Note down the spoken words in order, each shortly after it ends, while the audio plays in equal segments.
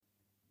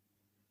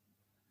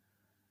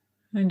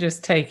And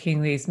just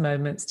taking these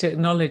moments to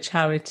acknowledge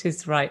how it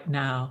is right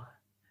now.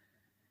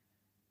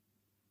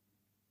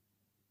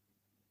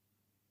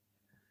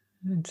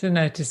 And to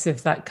notice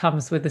if that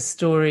comes with a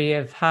story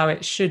of how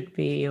it should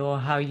be or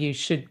how you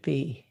should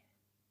be.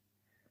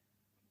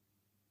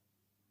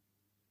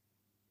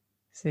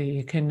 So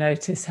you can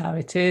notice how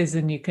it is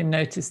and you can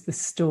notice the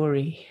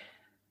story.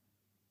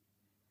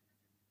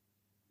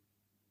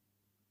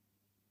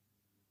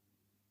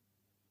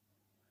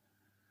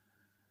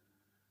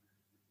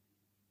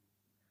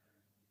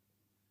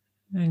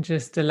 And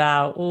just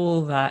allow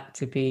all that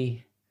to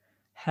be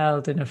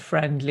held in a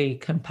friendly,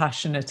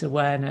 compassionate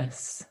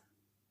awareness.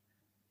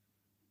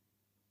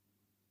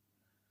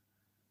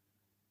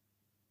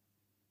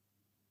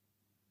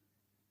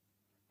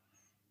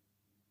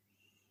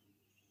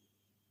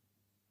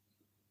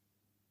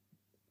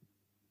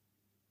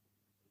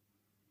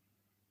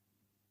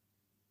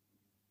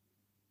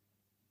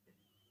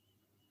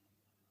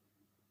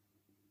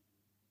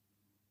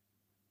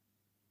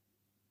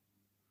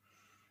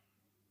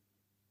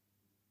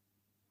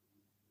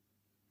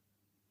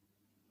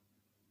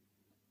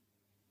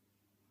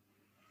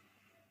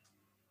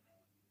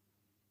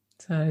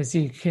 So as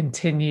you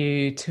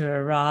continue to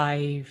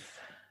arrive,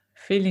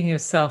 feeling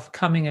yourself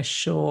coming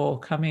ashore,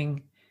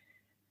 coming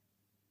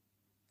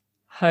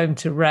home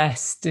to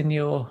rest in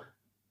your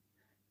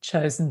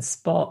chosen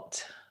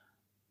spot.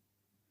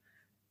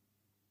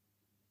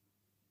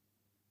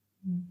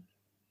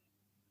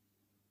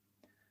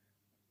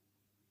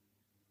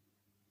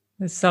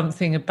 There's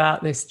something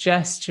about this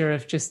gesture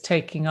of just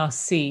taking our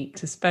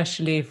seat,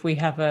 especially if we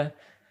have a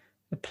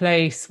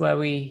place where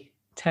we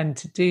tend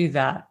to do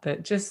that,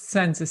 that just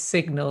sends a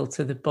signal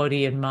to the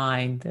body and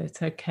mind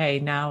that, okay,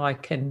 now I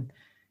can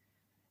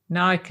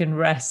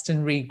rest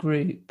and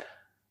regroup.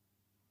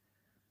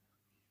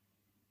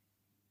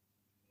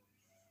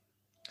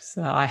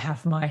 So I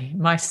have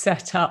my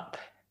setup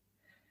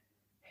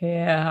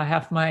here. I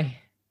have my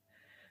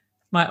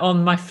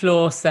on my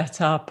floor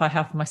set up. I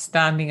have my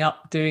standing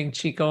up doing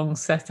qigong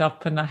set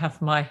up, and I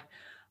have my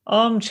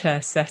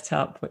armchair set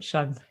up, which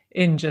I'm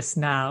in just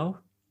now,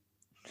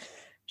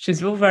 which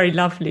is all very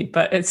lovely,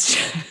 but it's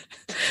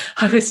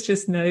I was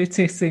just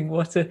noticing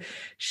what a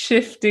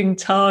shifting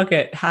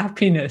target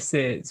happiness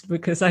is,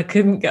 because I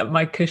couldn't get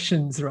my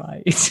cushions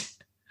right.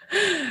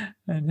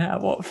 And now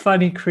what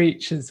funny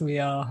creatures we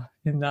are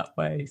in that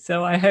way.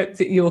 So I hope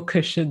that your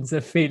cushions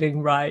are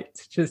feeling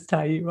right, just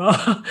how you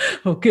are,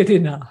 or good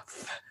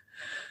enough.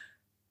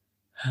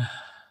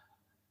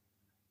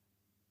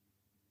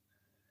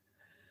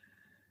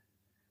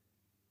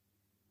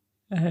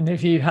 And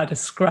if you had a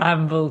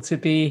scramble to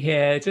be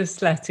here,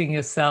 just letting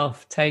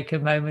yourself take a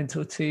moment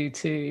or two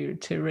to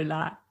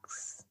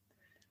relax.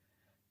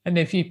 And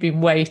if you've been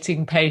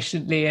waiting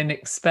patiently and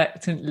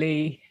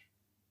expectantly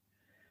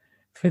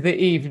for the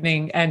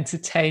evening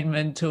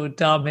entertainment or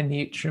Dharma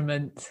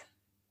nutriment,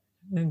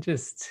 and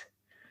just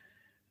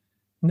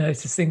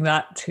noticing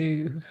that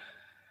too.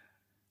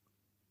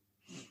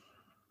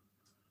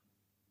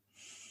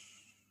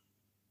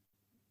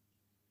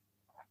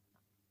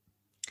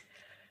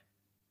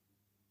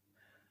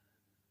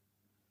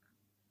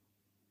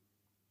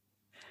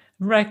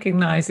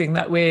 Recognizing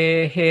that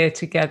we're here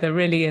together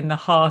really in the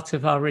heart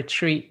of our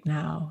retreat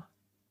now.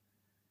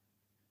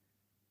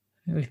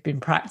 We've been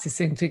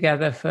practicing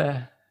together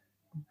for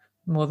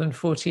more than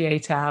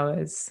 48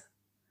 hours.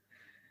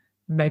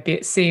 Maybe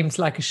it seems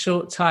like a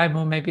short time,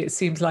 or maybe it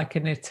seems like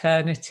an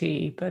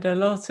eternity, but a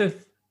lot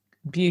of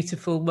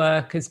beautiful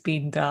work has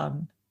been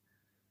done.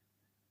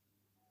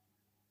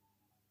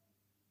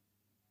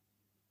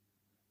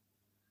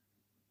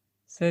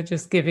 So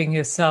just giving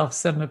yourself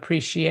some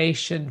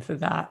appreciation for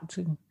that.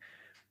 And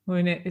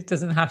when it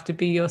doesn't have to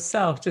be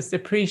yourself, just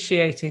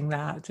appreciating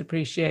that,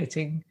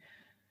 appreciating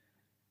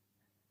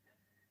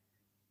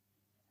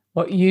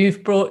what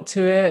you've brought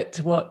to it,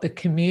 what the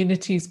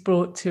community's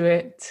brought to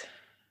it,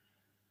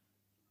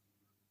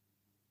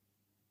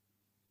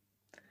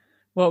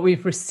 what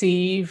we've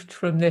received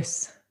from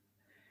this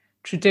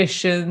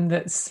tradition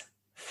that's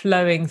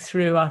flowing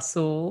through us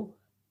all.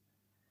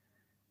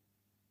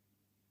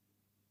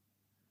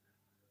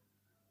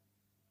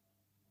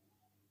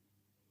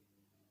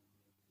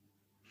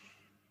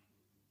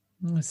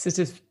 Sort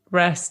of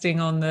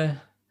resting on the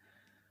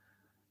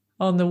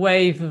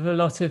wave of a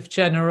lot of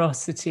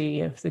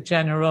generosity, of the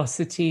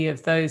generosity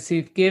of those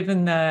who've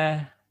given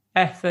their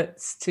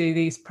efforts to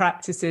these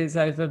practices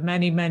over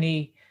many,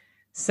 many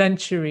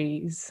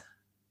centuries,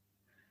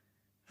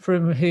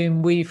 from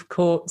whom we've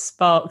caught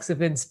sparks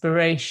of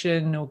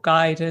inspiration or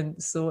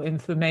guidance or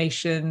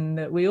information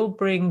that we all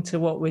bring to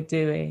what we're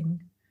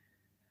doing.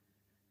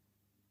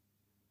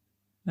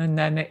 And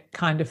then it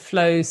kind of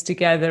flows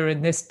together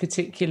in this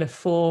particular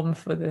form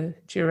for the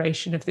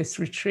duration of this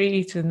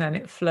retreat, and then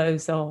it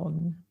flows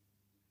on.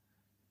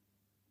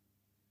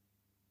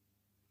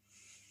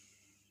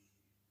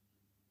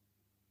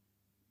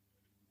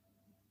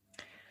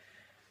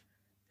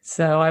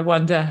 So I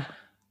wonder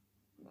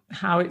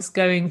how it's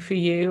going for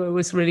you. It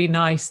was really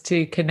nice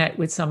to connect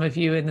with some of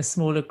you in the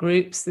smaller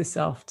groups this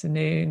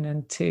afternoon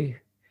and to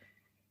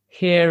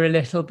hear a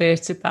little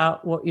bit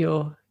about what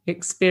you're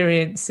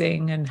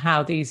experiencing and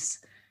how these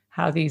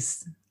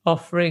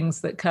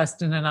offerings that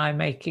Kirsten and I are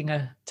making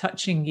are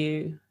touching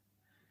you,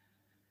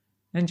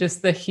 and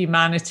just the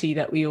humanity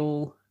that we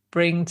all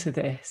bring to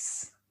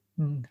this,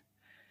 and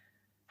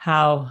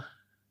how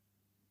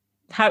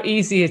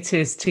easy it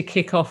is to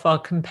kick off our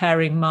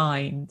comparing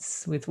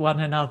minds with one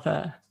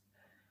another.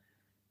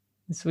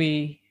 As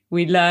we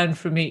learn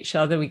from each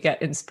other, we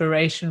get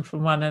inspiration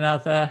from one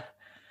another,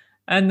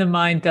 and the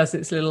mind does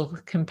its little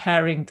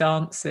comparing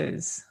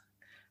dances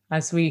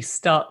as we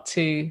start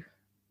to,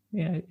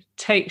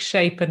 take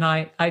shape and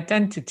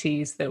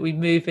identities, that we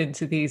move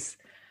into these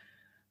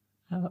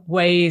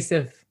ways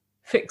of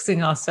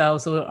fixing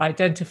ourselves or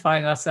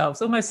identifying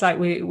ourselves, almost like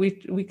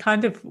we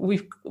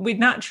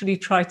naturally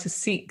try to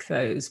seek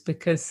those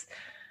because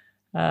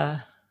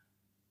it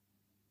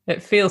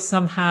feels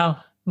somehow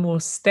more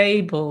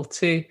stable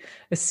to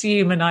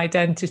assume an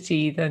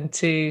identity than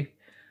to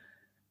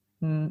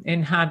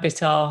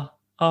inhabit our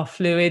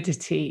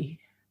fluidity.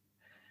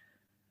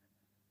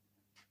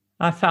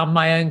 I found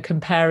my own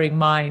comparing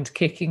mind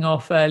kicking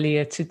off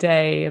earlier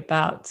today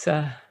about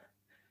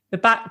the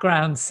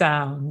background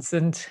sounds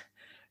and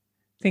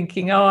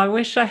thinking, I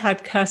wish I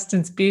had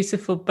Kirsten's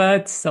beautiful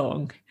bird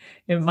song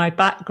in my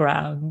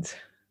background.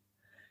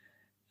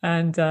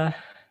 And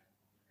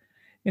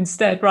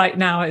instead, right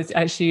now, it's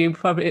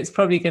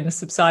probably going to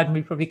subside and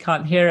we probably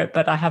can't hear it,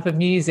 but I have a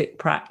music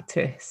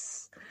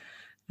practice.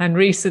 And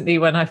recently,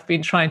 when I've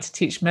been trying to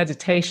teach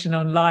meditation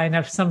online,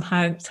 I've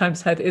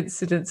sometimes had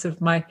incidents of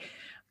my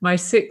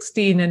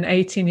 16 and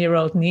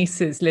 18-year-old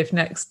nieces live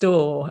next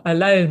door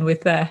alone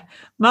with their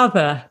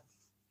mother,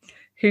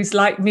 who's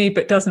like me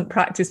but doesn't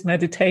practice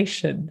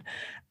meditation.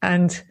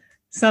 And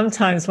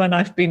sometimes when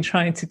I've been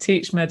trying to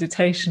teach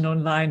meditation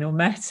online or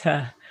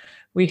metta,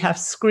 we have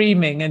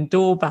screaming and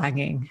door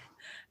banging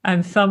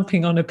and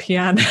thumping on a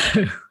piano.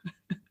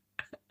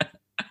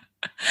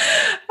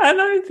 And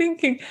I'm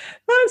thinking,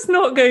 that's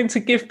not going to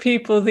give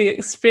people the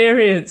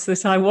experience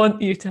that I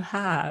want you to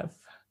have.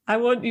 I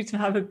want you to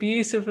have a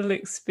beautiful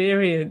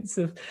experience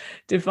of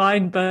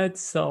divine bird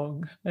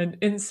song and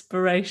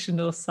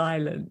inspirational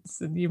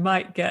silence. And you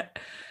might get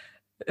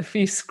a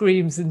few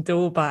screams and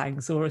door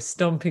bangs or a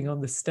stomping on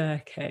the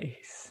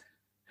staircase.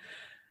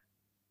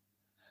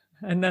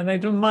 And then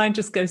the mind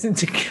just goes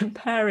into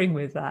comparing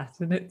with that.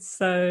 And it's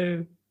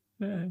so,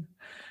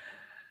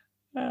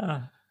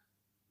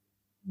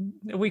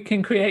 we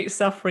can create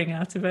suffering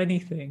out of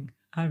anything.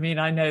 I mean,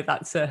 I know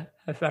that's a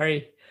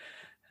very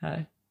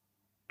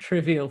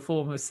trivial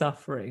form of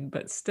suffering,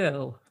 but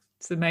still,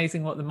 it's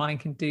amazing what the mind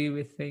can do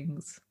with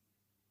things.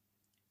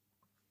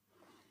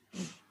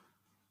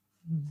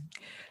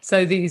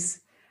 So these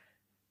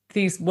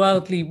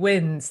worldly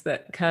winds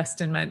that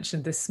Kirsten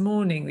mentioned this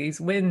morning, these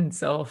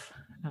winds of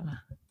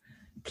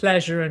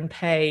pleasure and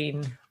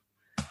pain,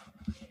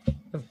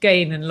 of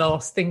gain and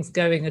loss, things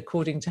going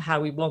according to how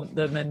we want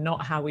them and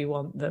not how we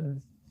want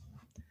them,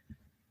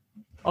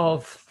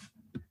 of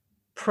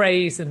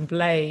praise and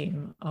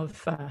blame,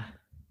 of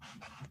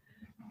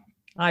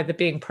either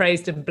being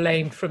praised and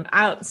blamed from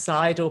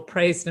outside or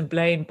praised and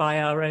blamed by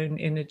our own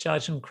inner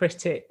judge and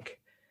critic.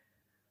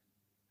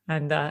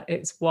 And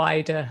its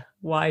wider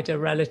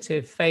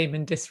relative fame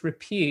and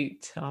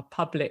disrepute, our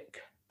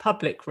public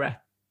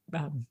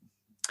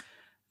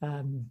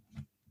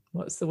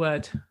what's the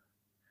word?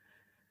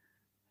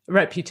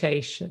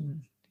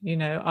 Reputation,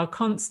 are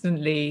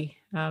constantly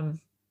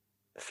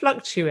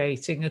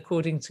fluctuating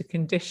according to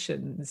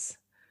conditions.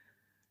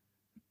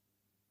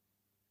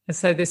 And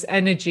so this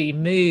energy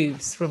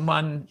moves from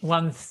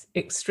one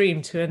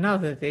extreme to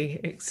another, the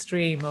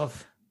extreme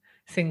of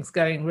things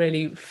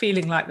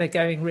feeling like they're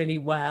going really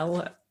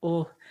well,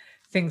 or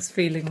things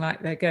feeling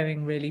like they're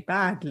going really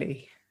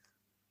badly.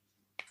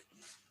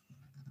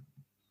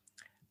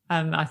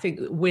 And I think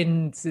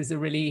winds is a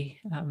really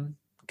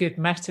good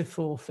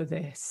metaphor for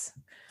this,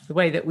 the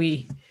way that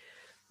we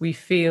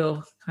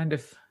feel kind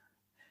of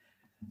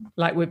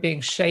like we're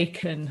being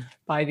shaken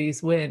by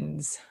these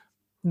winds.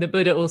 The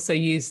Buddha also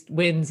used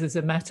winds as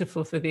a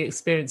metaphor for the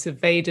experience of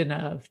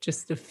Vedana, of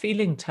just the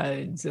feeling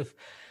tones of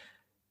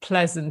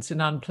pleasant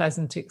and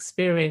unpleasant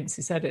experience.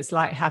 He said it's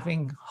like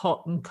having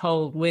hot and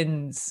cold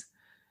winds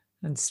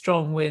and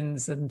strong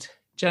winds and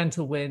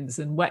gentle winds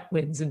and wet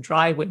winds and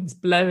dry winds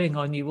blowing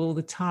on you all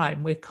the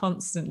time. We're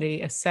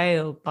constantly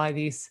assailed by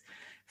these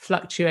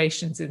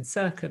fluctuations in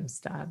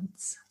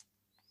circumstance.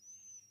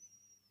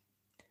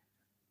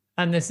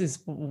 And this is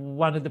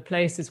one of the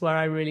places where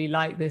I really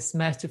like this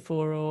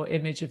metaphor or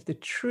image of the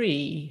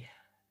tree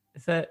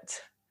that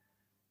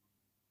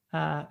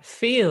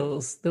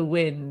feels the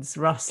winds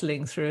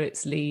rustling through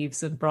its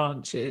leaves and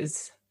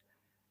branches,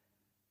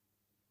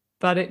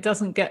 but it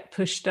doesn't get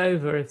pushed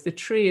over. If the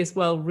tree is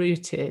well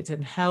rooted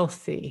and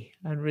healthy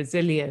and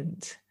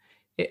resilient,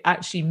 it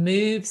actually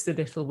moves a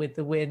little with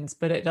the winds,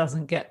 but it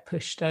doesn't get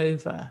pushed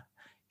over.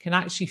 can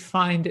actually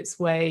find its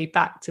way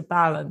back to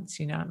balance.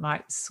 You know, it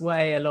might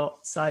sway a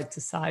lot side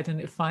to side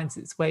and it finds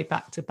its way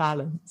back to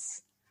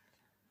balance.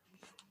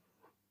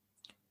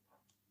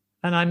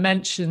 And I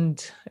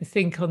mentioned, I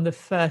think on the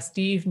first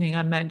evening,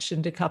 I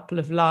mentioned a couple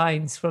of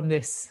lines from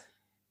this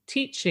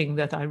teaching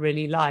that I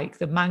really like,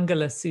 the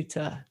Mangala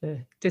Sutta,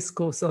 the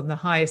discourse on the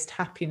highest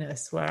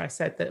happiness, where I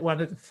said that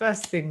one of the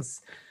first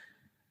things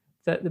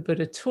that the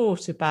Buddha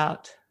taught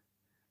about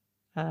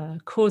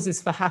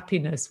causes for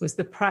happiness was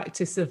the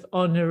practice of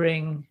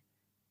honoring,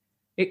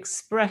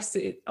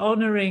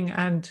 honoring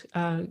and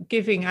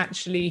giving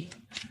actual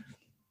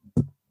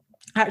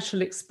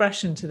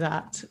expression to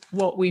that,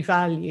 what we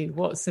value,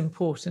 what's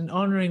important,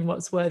 honoring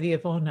what's worthy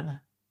of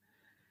honor.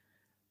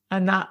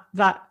 And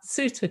that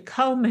sutta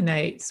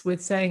culminates with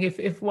saying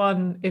if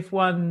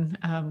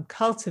one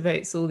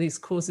cultivates all these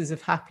causes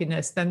of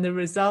happiness, then the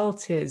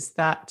result is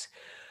that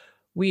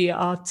we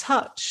are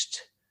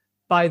touched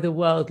by the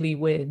worldly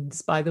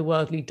winds, by the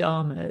worldly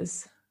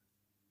dharmas,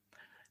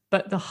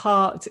 but the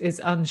heart is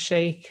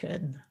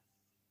unshaken.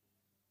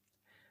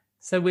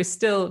 So we're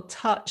still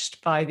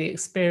touched by the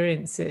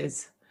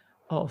experiences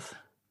of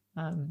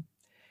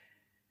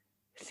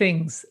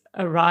things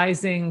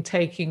arising,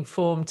 taking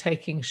form,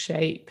 taking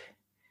shape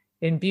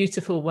in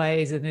beautiful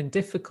ways and in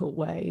difficult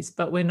ways,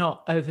 but we're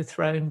not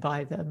overthrown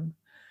by them.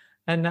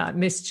 And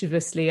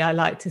mischievously, I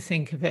like to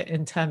think of it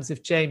in terms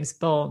of James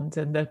Bond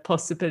and the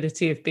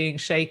possibility of being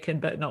shaken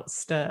but not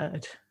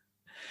stirred.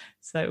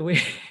 So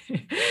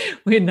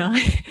we're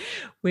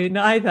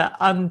neither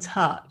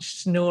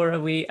untouched nor are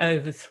we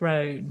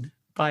overthrown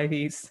by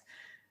these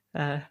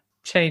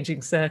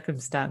changing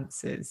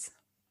circumstances.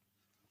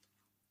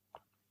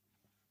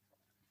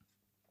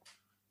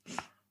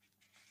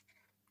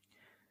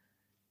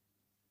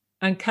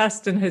 And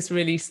Kirsten has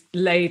really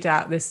laid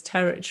out this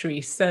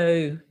territory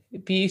so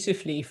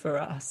beautifully for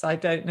us. I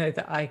don't know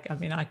that I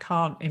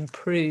can't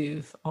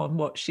improve on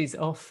what she's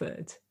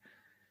offered.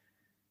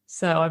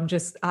 So I'm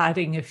just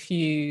adding a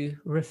few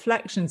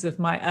reflections of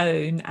my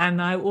own.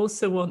 And I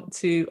also want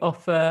to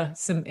offer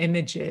some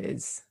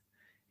images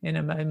in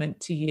a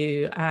moment to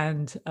you,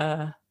 and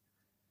a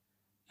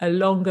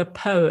longer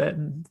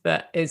poem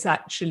that is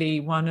actually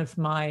one of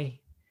my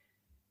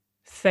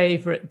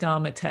favorite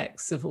Dharma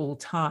texts of all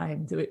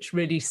time, which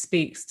really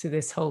speaks to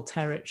this whole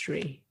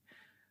territory.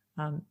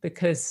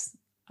 Because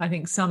I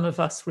think some of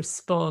us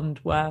respond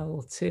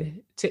well to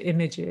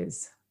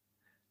images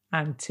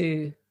and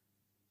to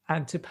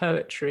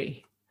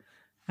poetry.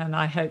 And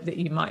I hope that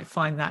you might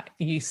find that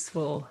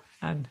useful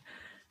and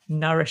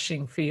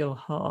nourishing for your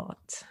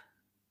heart.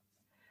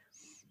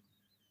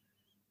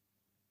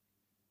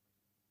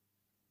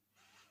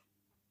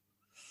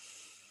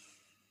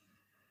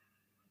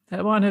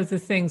 One of the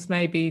things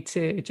maybe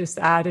to just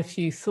add a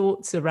few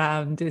thoughts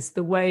around is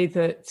the way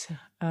that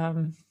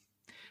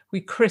we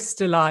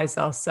crystallize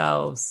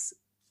ourselves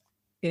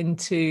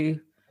into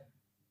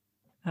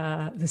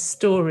the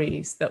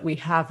stories that we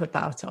have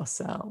about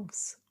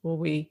ourselves,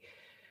 or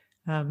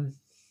I'm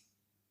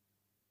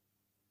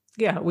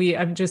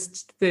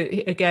just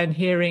again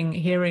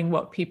hearing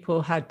what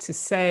people had to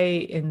say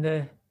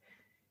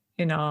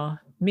in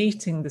our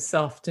meeting this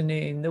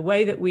afternoon, the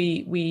way that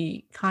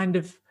we kind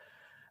of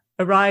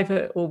arrive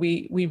at, or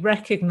we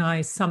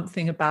recognize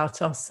something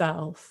about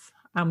ourselves,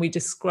 and we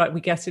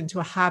get into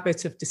a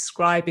habit of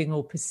describing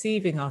or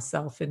perceiving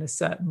ourselves in a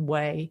certain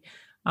way.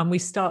 And we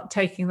start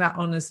taking that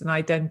on as an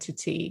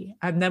identity.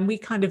 And then we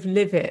kind of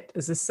live it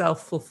as a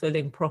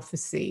self-fulfilling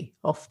prophecy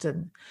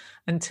often,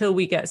 until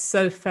we get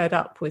so fed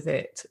up with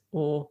it,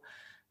 or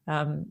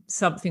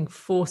something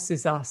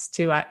forces us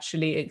to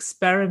actually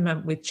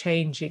experiment with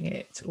changing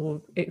it,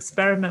 or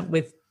experiment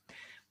with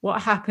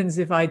what happens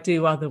if I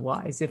do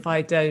otherwise, if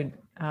I don't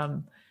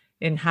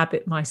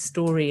inhabit my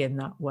story in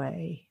that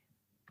way.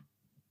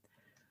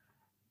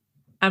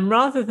 And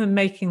rather than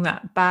making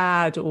that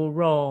bad or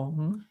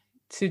wrong,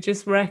 to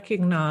just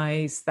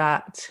recognize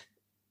that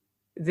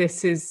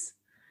this is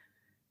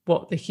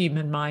what the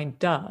human mind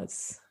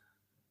does.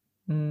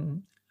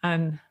 And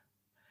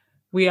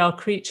we are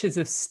creatures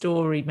of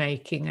story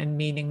making and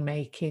meaning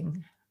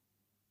making.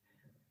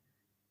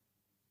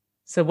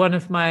 So one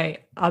of my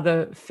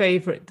other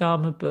favorite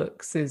Dharma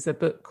books is a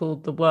book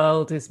called The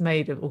World is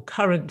Made of, or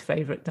current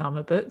favorite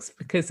Dharma books,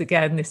 because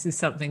again, this is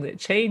something that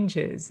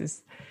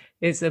changes,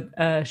 is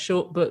a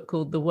short book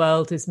called The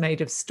World is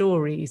Made of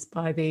Stories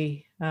by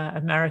the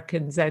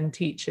American Zen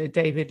teacher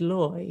David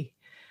Loy,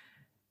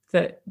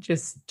 that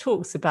just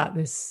talks about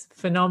this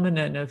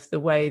phenomenon of the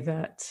way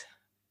that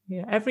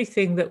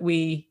everything that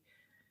we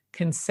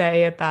can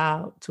say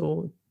about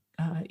or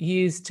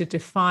use to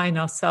define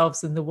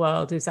ourselves in the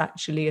world is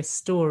actually a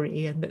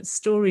story, and that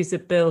stories are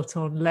built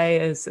on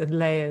layers and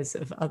layers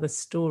of other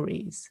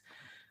stories.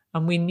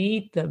 And we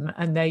need them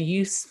and they're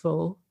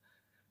useful,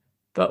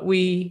 but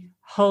we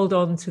hold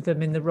on to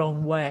them in the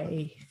wrong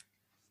way.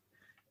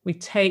 We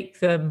take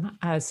them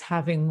as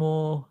having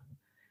more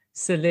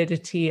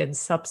solidity and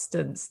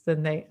substance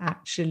than they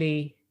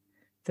actually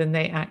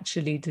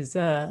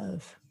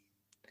deserve.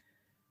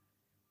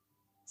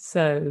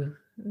 So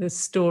the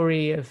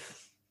story of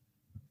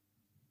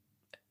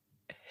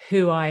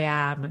who I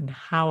am and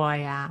how I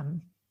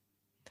am,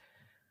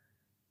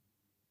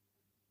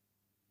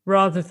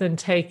 rather than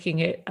taking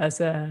it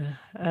as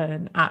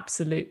an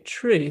absolute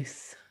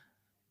truth,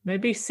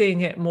 maybe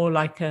seeing it more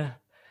like a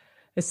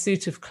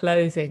suit of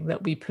clothing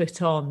that we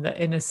put on that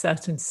in a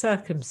certain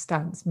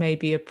circumstance may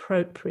be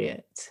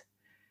appropriate.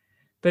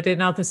 But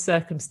in other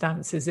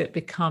circumstances, it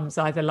becomes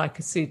either like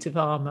a suit of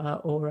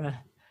armor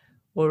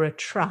or a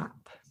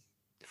trap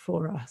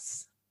for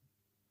us.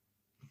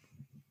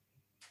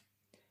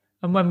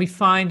 And when we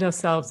find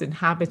ourselves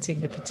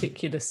inhabiting a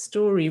particular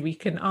story, we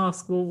can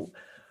ask, well,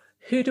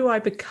 who do I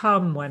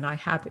become when I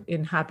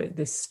inhabit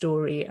this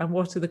story? And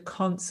what are the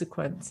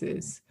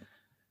consequences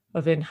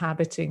of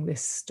inhabiting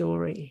this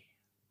story?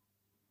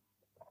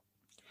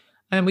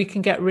 And we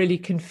can get really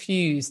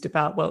confused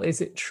about, well,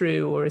 is it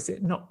true or is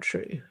it not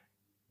true?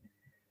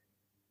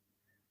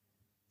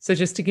 So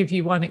just to give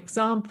you one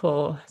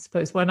example, I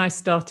suppose when I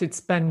started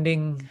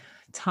spending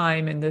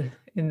time in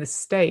the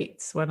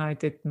States, when I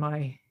did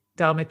my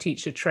Dharma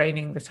teacher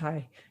training that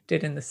I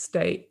did in the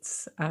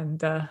States,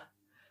 and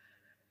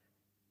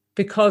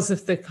because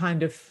of the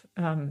kind of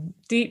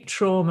deep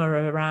trauma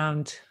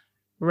around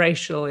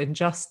racial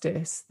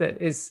injustice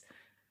that is,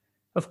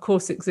 of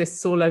course,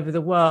 exists all over the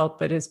world,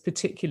 but is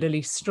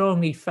particularly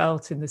strongly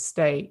felt in the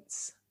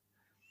States,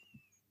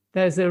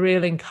 there's a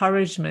real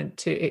encouragement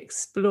to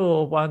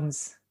explore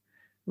one's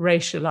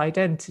racial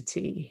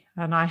identity.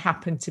 And I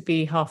happen to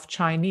be half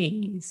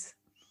Chinese.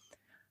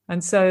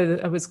 And so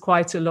there was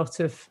quite a lot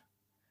of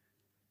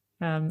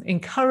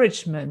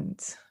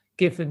encouragement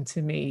given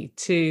to me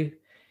to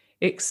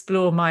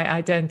explore my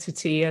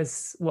identity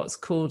as what's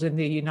called in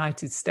the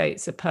United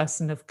States a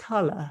person of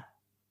color.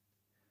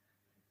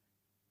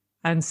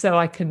 And so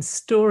I can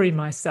story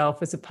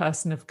myself as a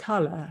person of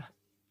color.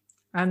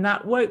 And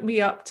that woke me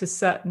up to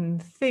certain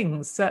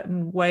things,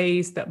 certain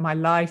ways that my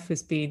life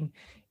has been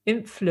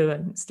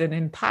influenced and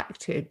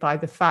impacted by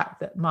the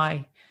fact that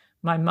my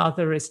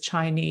mother is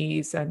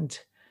Chinese and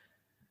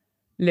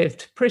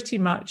lived pretty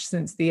much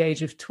since the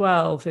age of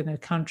 12 in a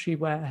country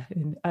where,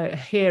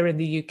 here in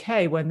the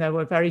UK, when there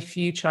were very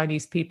few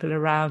Chinese people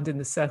around in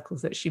the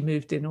circles that she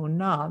moved in, or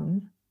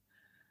none.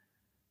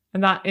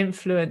 And that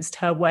influenced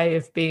her way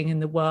of being in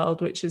the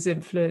world, which has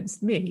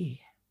influenced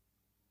me.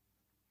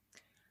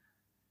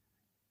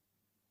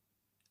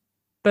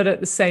 But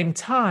at the same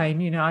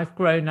time, I've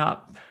grown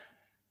up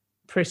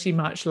pretty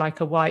much like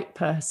a white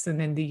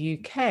person in the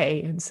UK.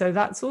 And so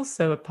that's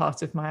also a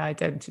part of my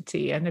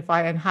identity. And if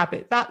I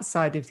inhabit that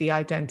side of the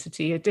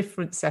identity, a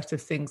different set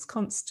of things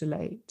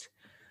constellate.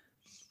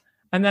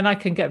 And then I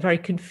can get very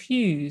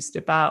confused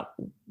about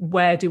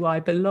where do I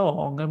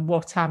belong and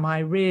what am I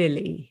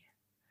really?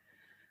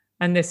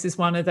 And this is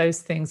one of those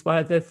things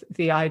where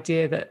the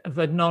idea of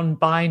a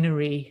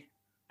non-binary,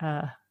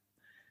 the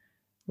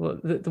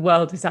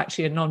world is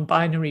actually a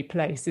non-binary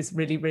place is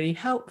really, really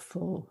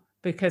helpful,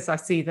 because I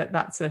see that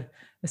that's a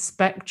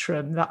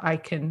spectrum that I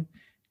can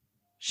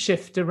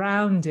shift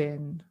around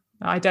in.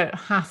 I don't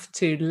have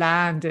to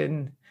land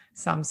in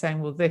some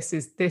saying, well, this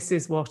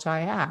is what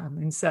I am.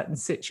 In certain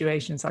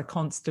situations, I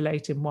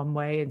constellate in one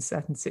way. In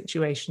certain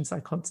situations,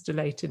 I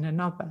constellate in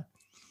another.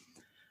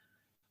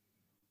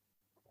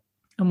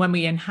 And when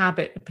we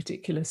inhabit a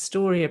particular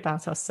story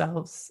about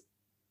ourselves,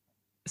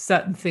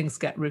 certain things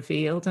get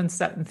revealed and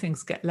certain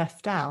things get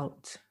left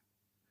out.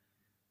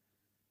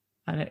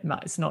 And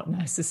it's not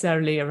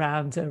necessarily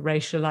around a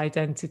racial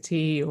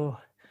identity or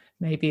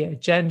maybe a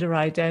gender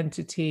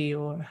identity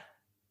or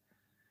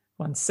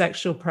one's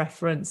sexual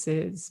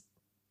preferences,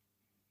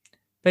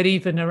 but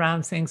even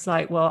around things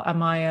like, well,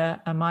 am I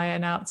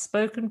an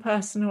outspoken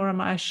person or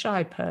am I a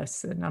shy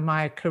person? Am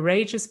I a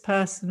courageous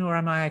person or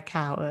am I a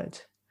coward?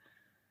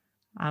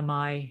 Am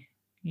I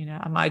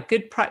a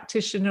good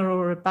practitioner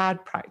or a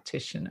bad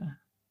practitioner?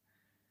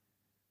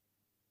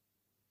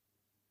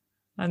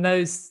 And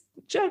those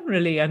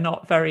generally are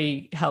not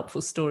very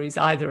helpful stories,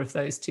 either of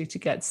those two, to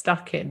get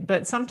stuck in.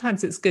 But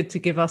sometimes it's good to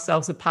give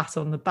ourselves a pat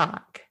on the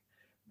back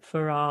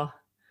for our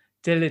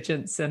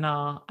diligence and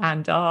our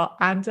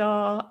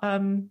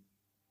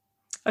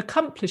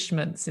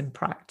accomplishments in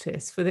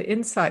practice, for the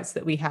insights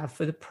that we have,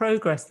 for the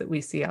progress that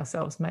we see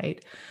ourselves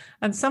made.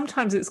 And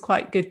sometimes it's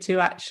quite good to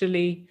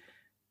actually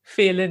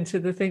feel into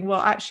the thing,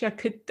 well, actually,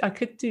 I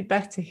could do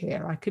better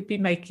here. I could be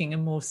making a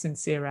more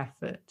sincere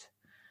effort.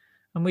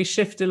 And we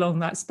shift along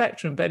that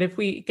spectrum. But if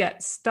we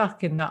get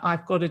stuck in that,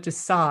 I've got to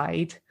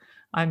decide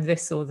I'm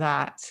this or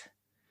that,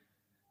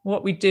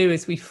 what we do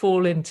is we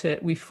fall into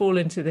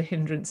the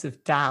hindrance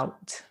of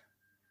doubt,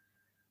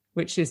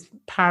 which is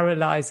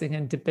paralyzing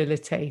and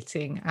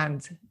debilitating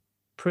and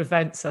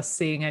prevents us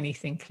seeing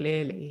anything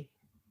clearly.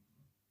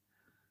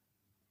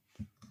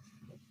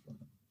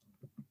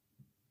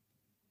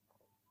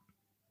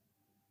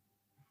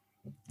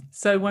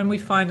 So when we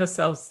find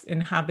ourselves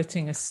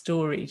inhabiting a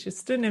story,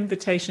 just an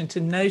invitation to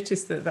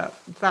notice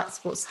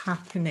that's what's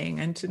happening,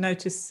 and to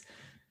notice,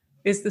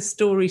 is the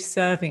story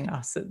serving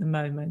us at the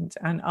moment?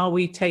 And are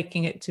we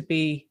taking it to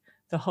be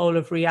the whole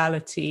of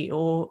reality,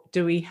 or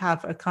do we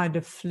have a kind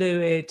of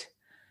fluid,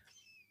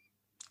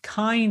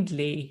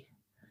 kindly,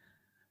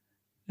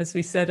 as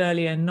we said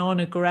earlier,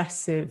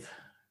 non-aggressive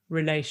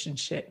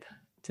relationship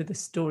to the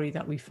story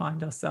that we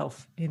find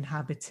ourselves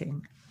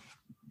inhabiting?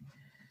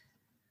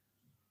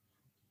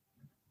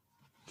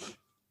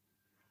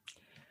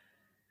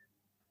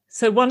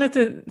 So one of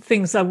the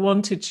things I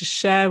wanted to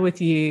share with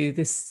you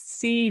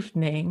this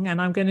evening, and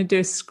I'm going to do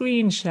a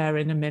screen share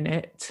in a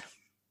minute,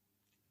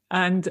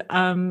 and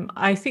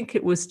I think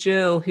it was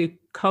Jill who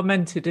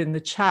commented in the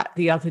chat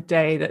the other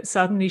day that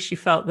suddenly she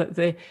felt that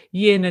the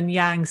yin and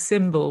yang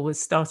symbol was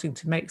starting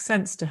to make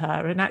sense to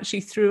her. And actually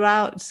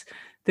throughout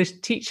the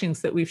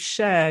teachings that we've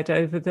shared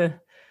over the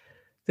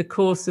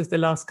course of the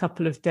last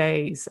couple of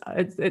days,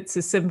 it's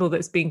a symbol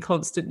that's been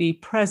constantly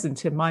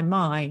present in my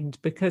mind,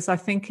 because I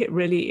think it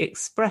really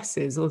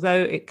expresses,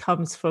 although it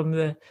comes from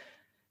the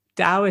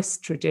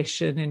Taoist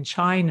tradition in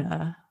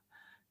China,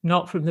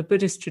 not from the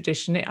Buddhist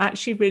tradition, it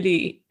actually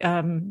really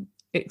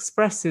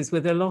expresses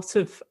with a lot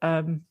of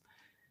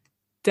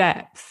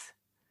depth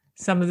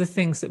some of the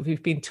things that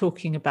we've been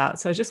talking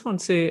about. So I just want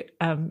to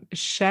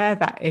share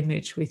that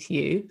image with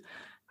you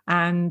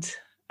and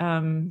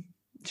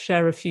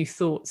share a few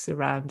thoughts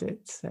around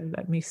it. So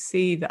let me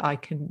see that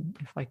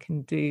if I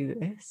can do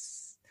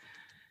this.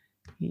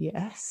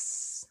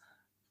 Yes.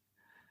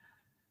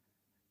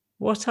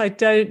 What I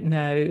don't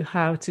know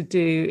how to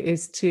do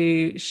is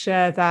to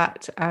share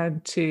that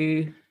and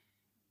to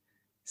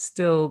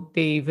still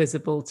be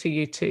visible to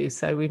you too.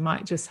 So we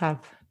might just have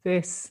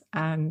this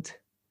and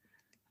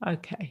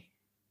okay,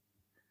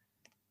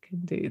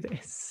 can do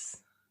this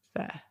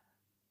there.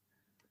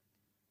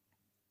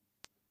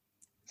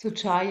 So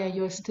Jaya,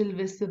 you're still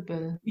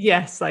visible.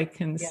 Yes, I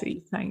can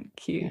see.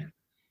 Thank you.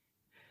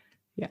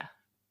 Yeah.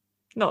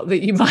 Not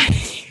that you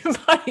might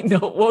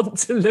not want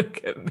to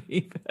look at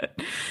me, but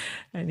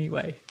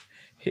anyway,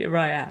 here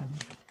I am.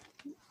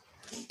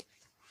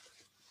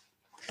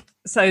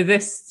 So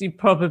this, you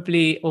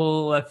probably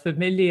all are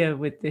familiar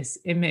with this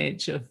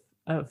image of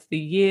the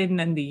yin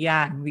and the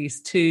yang,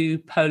 these two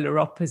polar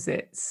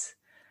opposites.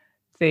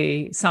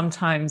 The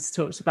sometimes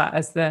talked about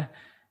as the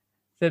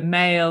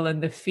male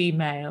and the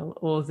female,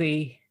 or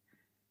the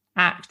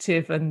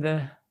active and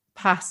the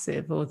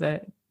passive, or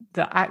the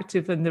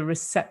active and the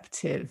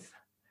receptive,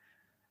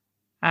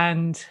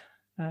 and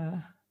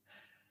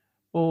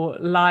or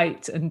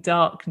light and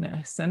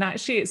darkness. And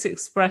actually it's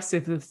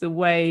expressive of the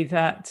way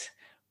that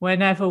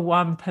whenever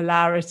one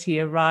polarity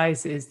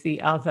arises,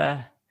 the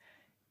other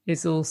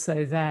is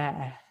also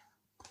there.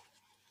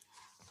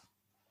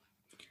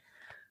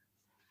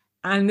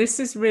 And this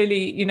is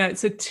really,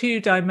 it's a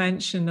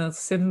two-dimensional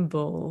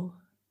symbol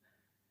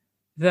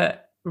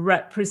that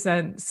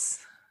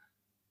represents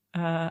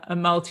a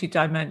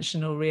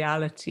multi-dimensional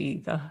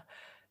reality,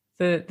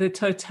 the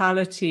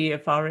totality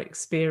of our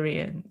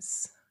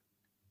experience,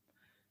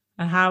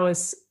 and how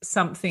as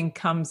something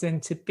comes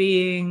into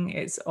being,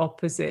 its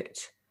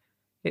opposite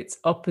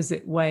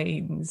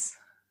wanes.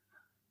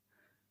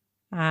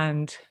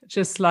 And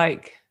just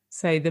like,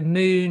 say, the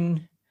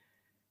moon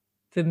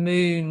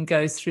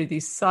goes through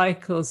these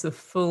cycles of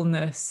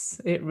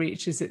fullness, it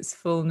reaches its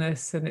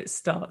fullness and it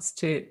starts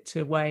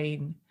to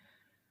wane.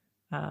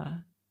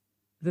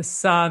 The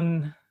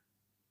sun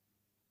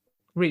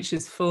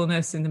reaches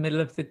fullness in the middle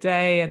of the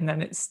day, and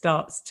then it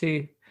starts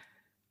to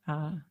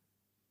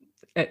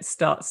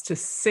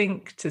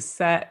sink, to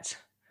set,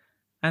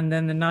 and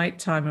then the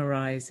nighttime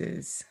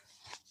arises.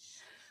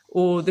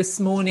 Or this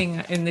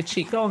morning in the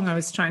Qigong, I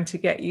was trying to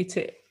get you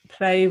to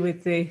play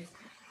with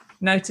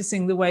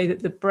noticing the way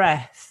that the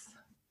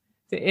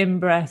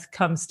in-breath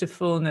comes to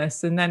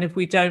fullness. And then if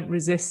we don't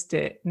resist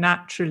it,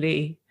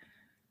 naturally,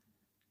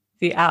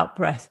 the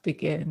out-breath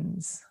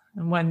begins.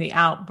 And when the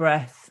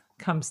out-breath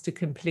comes to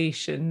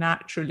completion,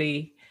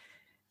 naturally,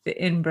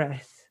 the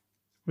in-breath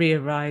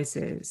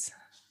re-arises.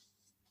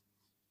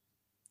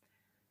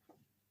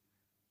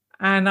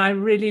 And I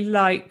really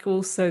like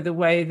also the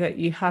way that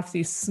you have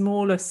these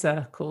smaller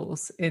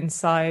circles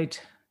inside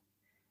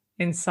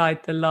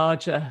the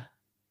larger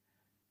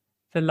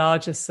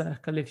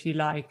circle, if you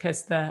like,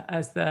 as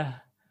the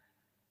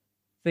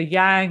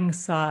yang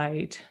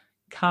side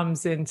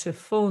comes into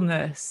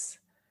fullness.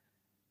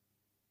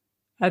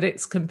 At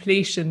its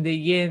completion, the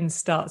yin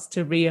starts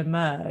to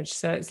re-emerge.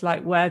 So it's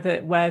like where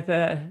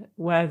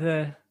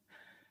the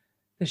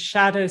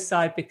shadow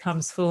side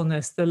becomes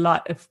fullness, the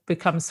light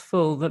becomes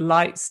full, the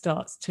light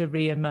starts to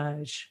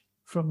re-emerge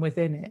from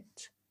within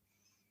it.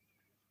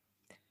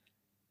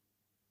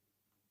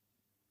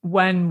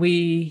 When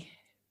we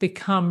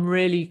become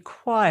really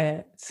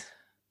quiet,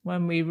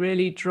 when we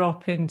really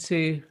drop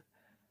into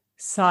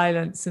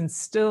silence and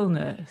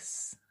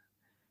stillness,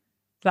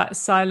 that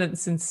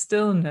silence and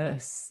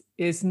stillness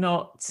is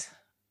not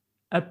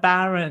a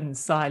barren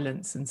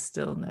silence and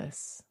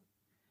stillness.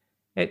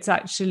 It's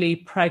actually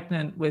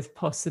pregnant with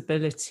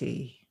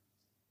possibility.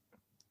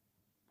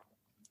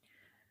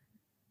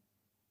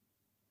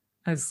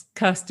 As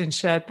Kirsten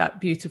shared that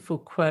beautiful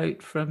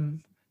quote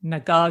from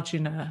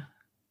Nagarjuna,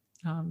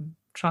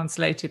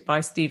 translated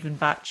by Stephen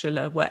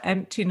Batchelor, were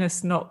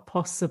emptiness not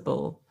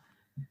possible,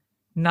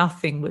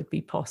 nothing would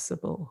be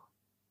possible.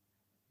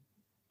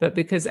 But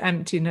because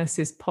emptiness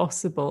is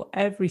possible,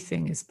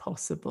 everything is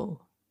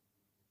possible.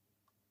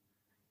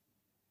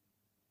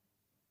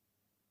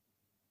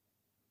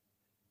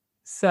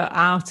 So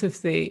out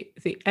of the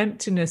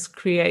emptiness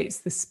creates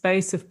the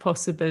space of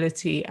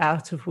possibility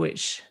out of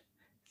which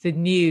the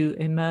new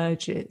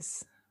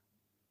emerges.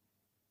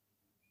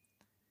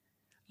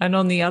 And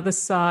on the other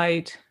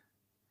side,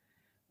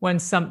 when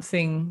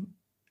something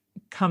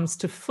comes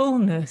to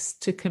fullness,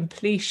 to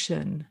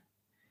completion,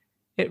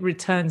 it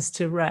returns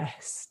to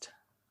rest.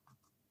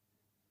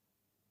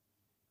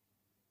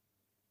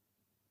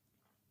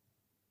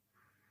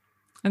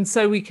 And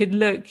so we could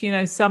look,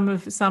 some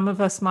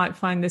of us might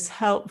find this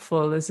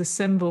helpful as a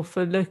symbol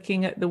for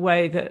looking at the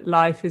way that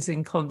life is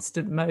in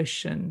constant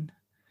motion,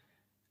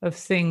 of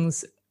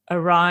things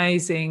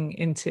arising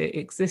into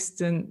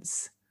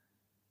existence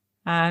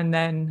and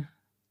then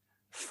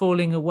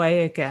falling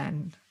away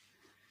again,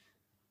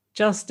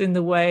 just in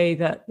the way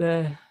that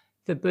the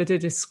Buddha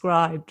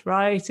described,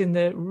 right? In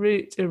the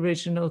root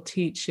original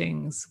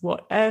teachings,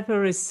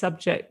 whatever is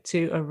subject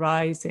to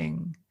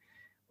arising,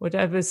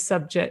 whatever is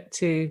subject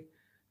to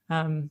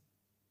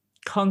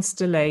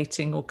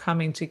constellating or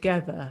coming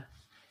together,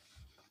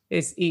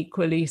 is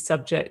equally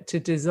subject to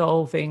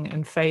dissolving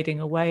and fading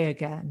away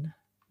again.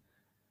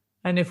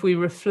 And if we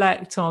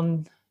reflect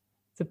on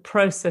the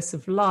process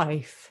of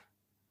life,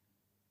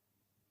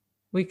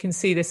 we can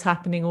see this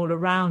happening all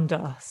around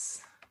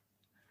us.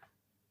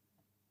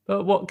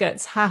 But what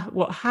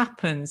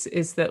happens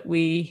is that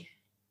we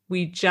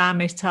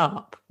jam it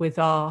up with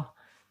our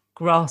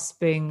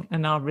grasping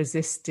and our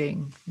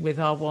resisting, with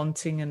our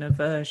wanting and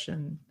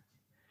aversion,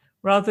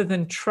 rather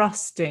than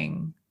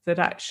trusting that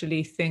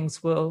actually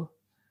things will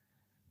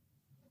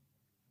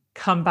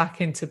come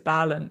back into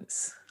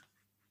balance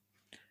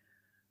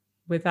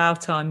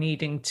without our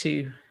needing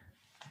to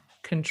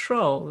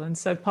control. And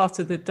so part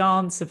of the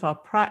dance of our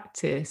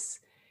practice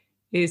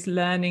is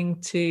learning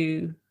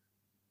to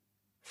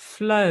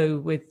flow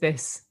with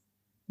this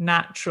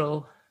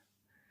natural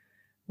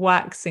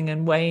waxing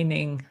and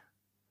waning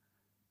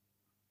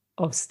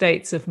of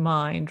states of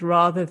mind,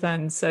 rather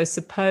than, so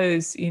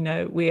suppose,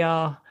 we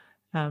are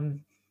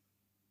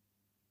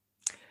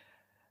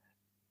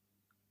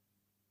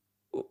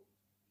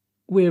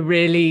we're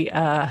really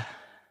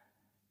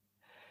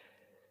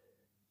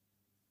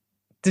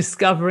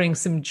discovering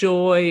some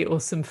joy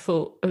or some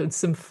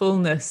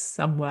fullness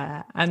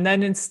somewhere, and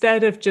then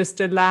instead of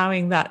just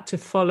allowing that to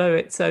follow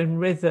its own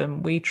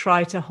rhythm, we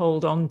try to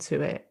hold on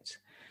to it,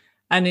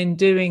 and in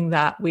doing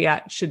that we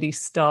actually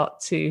start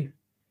to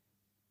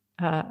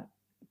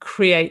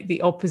create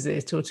the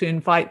opposite, or to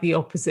invite the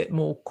opposite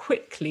more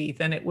quickly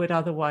than it would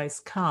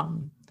otherwise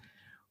come.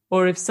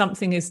 Or if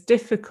something is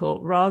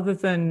difficult, rather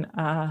than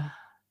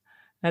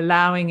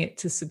allowing it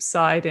to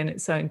subside in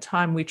its own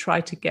time, we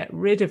try to get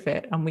rid of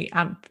it, and we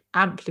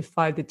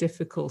amplify the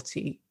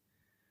difficulty.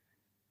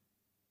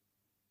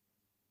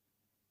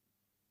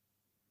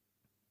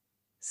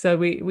 So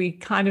we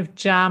kind of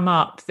jam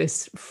up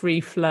this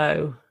free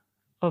flow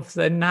of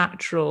the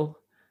natural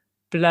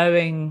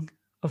blowing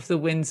of the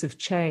winds of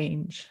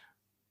change.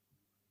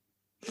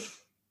 Okay,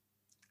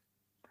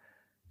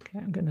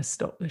 I'm going to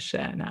stop the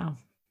share now.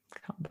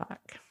 Come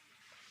back.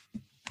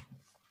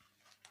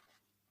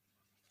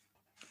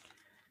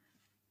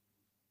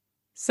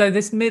 So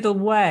this middle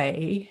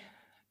way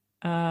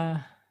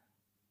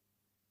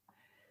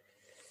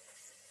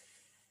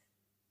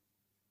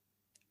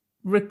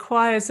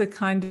requires a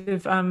kind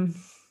of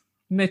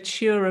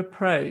mature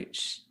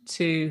approach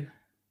to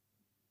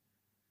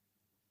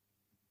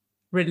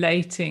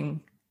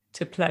relating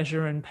to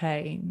pleasure and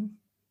pain.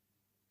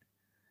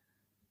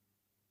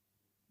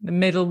 The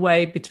middle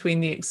way between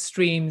the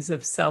extremes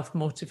of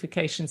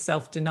self-mortification,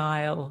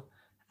 self-denial,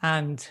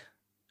 and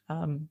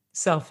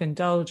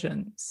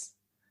self-indulgence.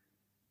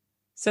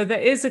 So there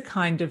is a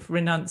kind of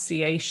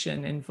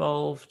renunciation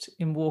involved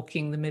in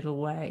walking the middle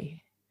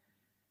way.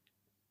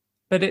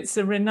 But it's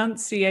a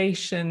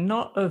renunciation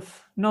not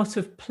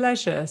of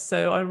pleasure.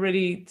 So I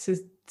really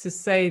to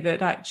say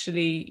that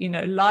actually,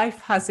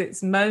 life has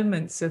its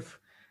moments of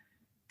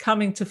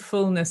coming to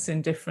fullness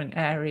in different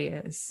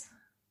areas.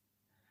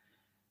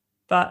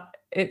 But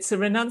it's a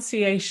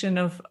renunciation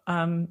of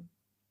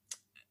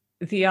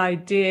the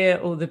idea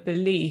or the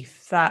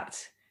belief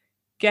that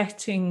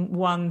getting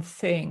one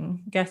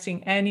thing,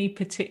 getting any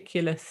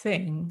particular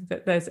thing,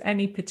 that there's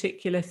any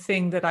particular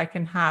thing that I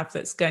can have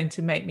that's going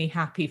to make me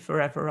happy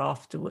forever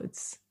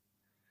afterwards.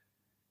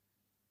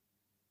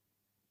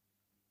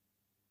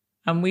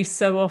 And we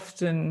so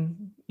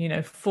often,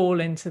 fall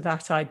into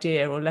that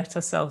idea, or let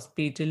ourselves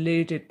be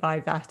deluded by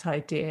that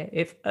idea.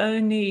 If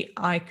only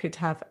I could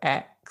have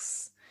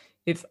X,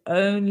 if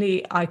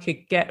only I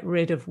could get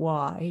rid of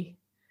Y,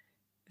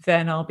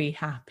 then I'll be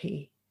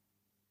happy.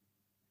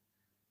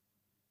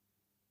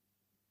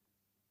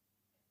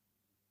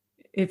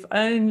 If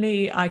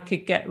only I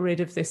could get rid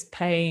of this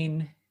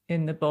pain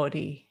in the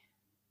body,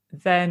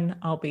 then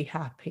I'll be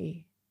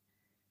happy.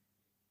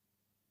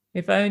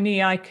 If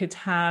only I could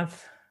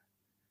have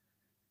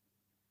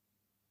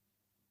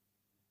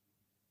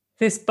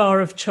this bar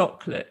of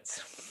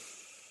chocolate.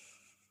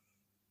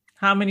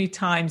 How many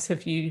times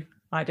have you,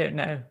 I don't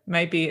know,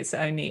 maybe it's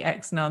only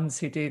ex-nuns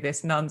who do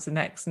this, nuns and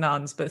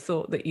ex-nuns, but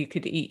thought that you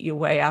could eat your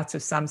way out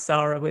of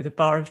samsara with a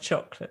bar of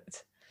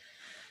chocolate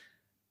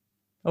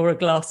or a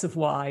glass of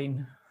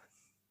wine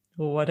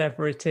or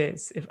whatever it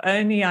is. If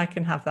only I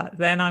can have that,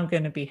 then I'm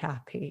going to be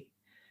happy.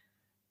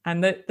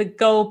 And the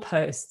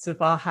goalposts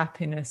of our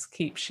happiness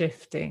keep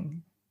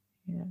shifting.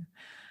 Yeah.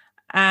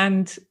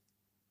 And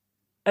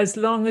as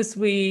long as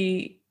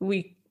we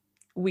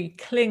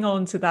cling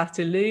on to that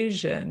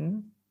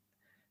illusion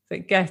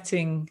that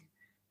getting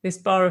this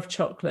bar of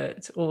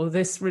chocolate or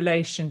this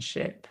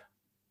relationship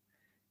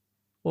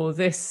or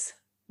this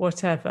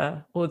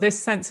whatever, or this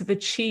sense of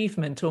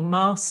achievement or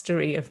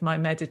mastery of my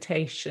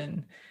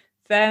meditation,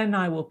 then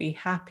I will be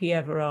happy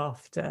ever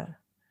after.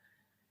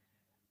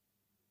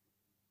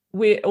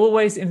 We're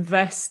always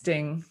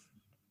investing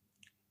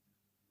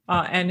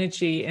our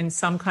energy in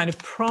some kind of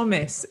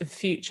promise of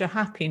future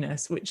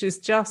happiness, which is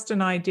just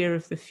an idea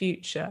of the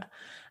future.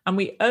 And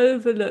we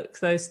overlook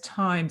those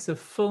times of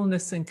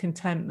fullness and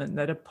contentment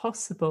that are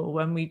possible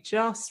when we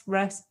just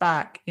rest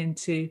back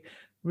into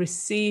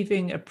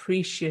receiving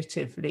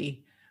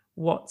appreciatively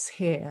what's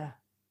here.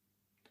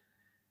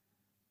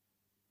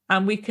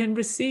 And we can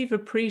receive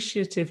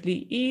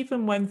appreciatively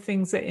even when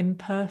things are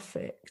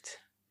imperfect,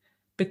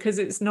 because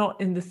it's not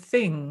in the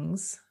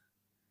things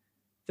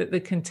that the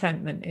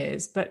contentment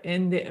is, but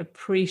in the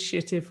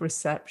appreciative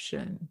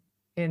reception,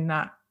 in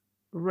that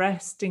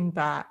resting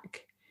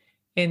back,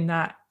 in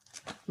that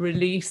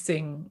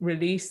releasing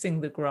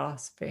the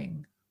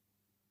grasping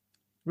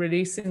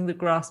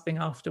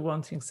after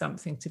wanting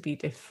something to be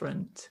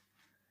different,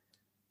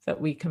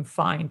 that we can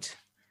find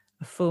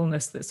a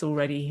fullness that's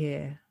already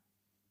here.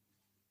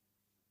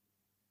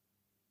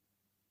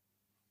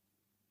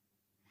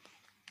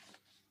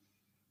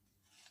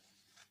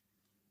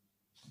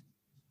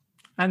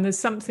 And there's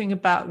something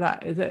about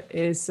that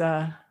is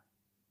a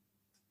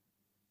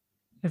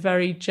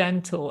very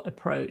gentle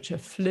approach, a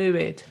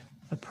fluid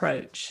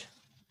approach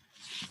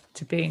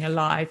to being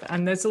alive.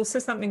 And there's also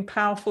something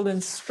powerful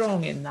and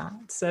strong in that.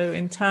 So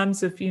in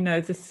terms of,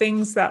 the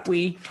things that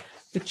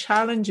the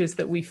challenges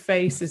that we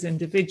face as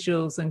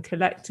individuals and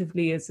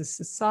collectively as a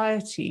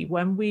society,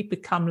 when we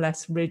become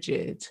less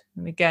rigid,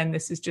 and again,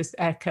 this is just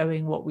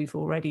echoing what we've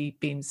already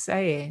been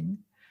saying,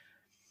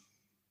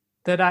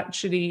 that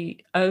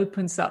actually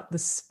opens up the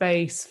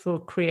space for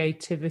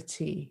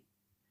creativity.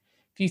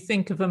 If you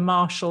think of a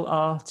martial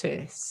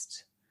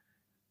artist,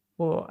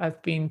 or I've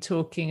been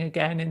talking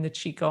again in the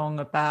Qigong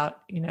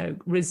about,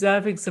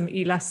 reserving some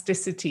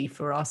elasticity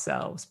for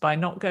ourselves by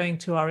not going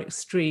to our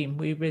extreme.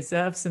 We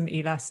reserve some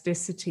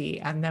elasticity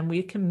and then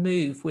we can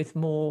move with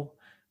more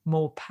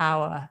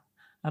power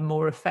and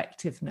more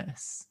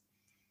effectiveness.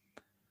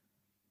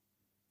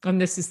 And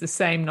this is the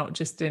same, not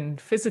just in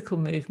physical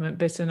movement,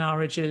 but in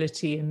our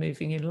agility and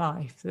moving in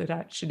life, that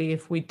actually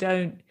if we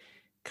don't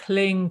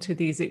cling to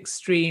these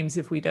extremes,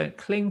 if we don't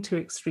cling to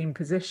extreme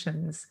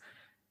positions,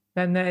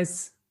 then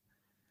there's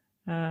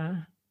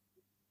the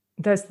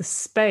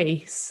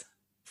space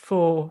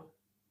for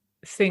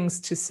things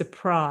to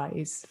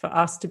surprise, for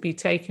us to be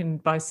taken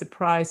by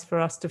surprise, for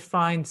us to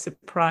find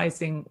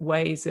surprising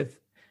ways of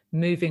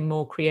moving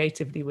more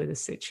creatively with a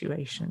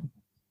situation.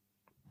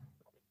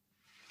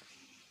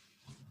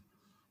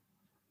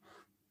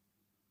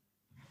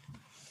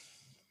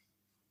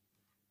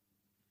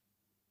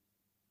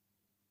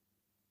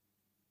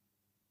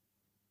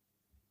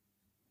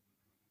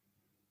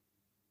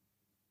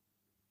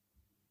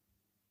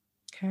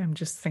 Okay, I'm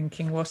just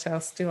thinking, what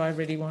else do I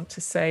really want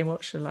to say?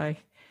 What shall I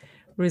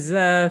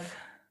reserve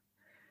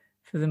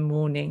for the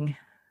morning?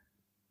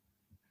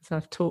 As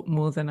I've talked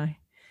more than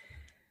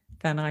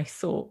I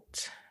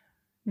thought.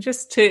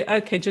 Just to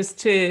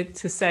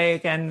say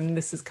again, and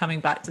this is coming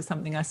back to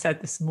something I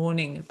said this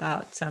morning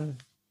about,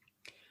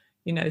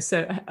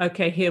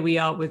 here we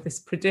are with this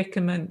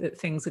predicament that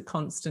things are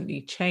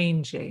constantly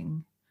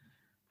changing,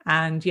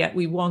 and yet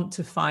we want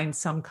to find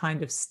some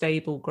kind of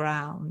stable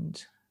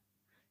ground.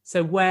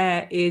 So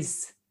where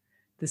is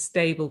the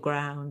stable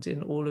ground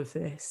in all of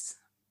this?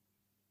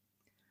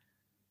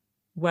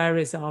 Where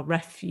is our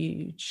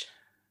refuge?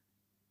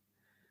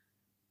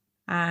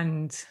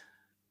 And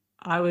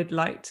I would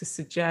like to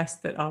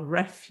suggest that our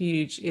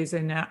refuge is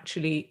in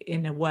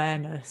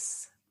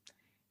awareness,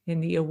 in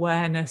the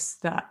awareness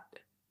that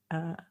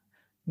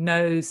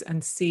knows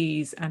and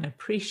sees and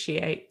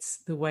appreciates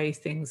the way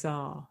things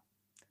are.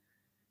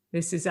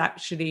 This is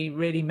actually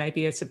really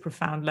maybe at a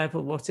profound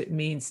level what it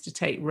means to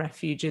take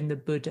refuge in the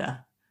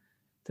Buddha,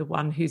 the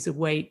one who's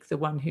awake, the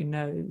one who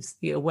knows,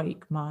 the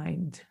awake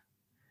mind.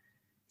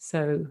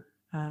 So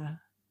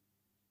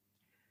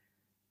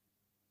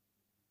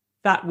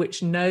that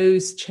which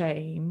knows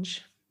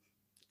change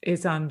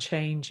is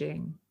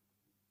unchanging.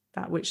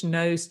 That which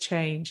knows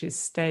change is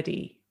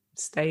steady,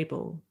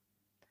 stable.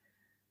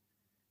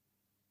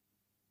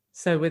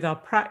 So with our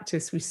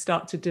practice, we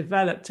start to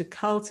develop, to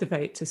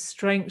cultivate, to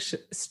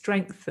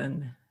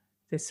strengthen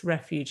this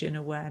refuge in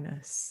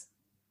awareness.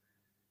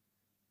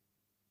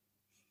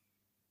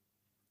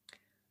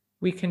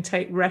 We can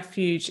take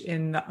refuge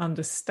in the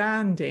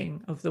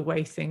understanding of the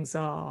way things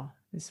are,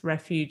 this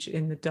refuge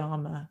in the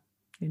Dharma,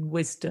 in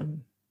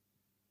wisdom.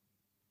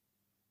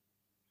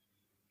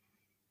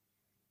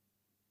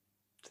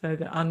 So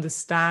the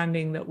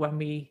understanding that when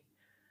we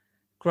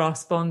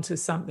grasp onto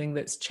something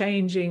that's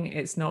changing,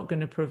 it's not going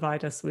to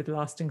provide us with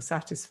lasting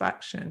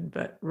satisfaction,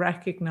 but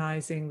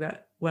recognizing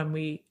that when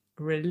we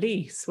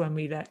release, when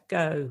we let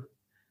go,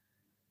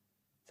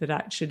 that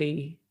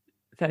actually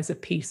there's a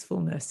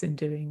peacefulness in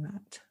doing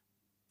that.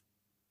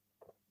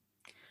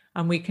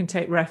 And we can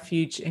take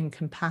refuge in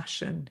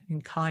compassion,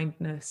 in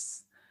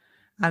kindness,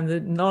 and the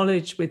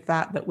knowledge with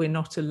that we're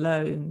not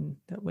alone,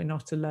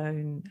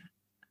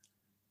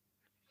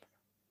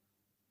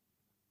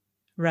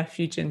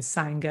 Refuge in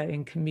Sangha,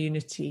 in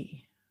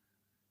community.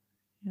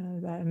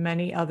 There are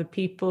many other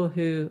people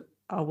who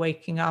are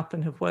waking up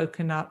and have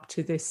woken up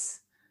to this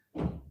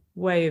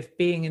way of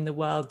being in the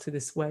world, to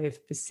this way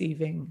of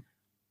perceiving,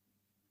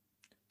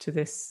 to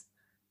this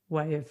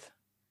way of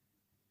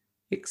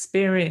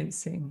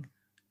experiencing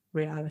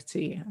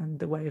reality and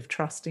the way of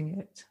trusting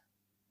it.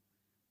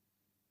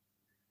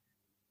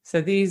 So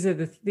these are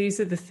the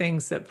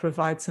things that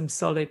provide some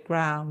solid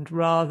ground,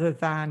 rather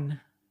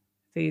than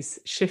these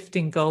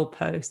shifting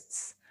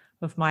goalposts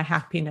of my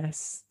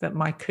happiness, that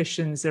my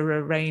cushions are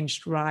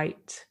arranged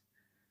right,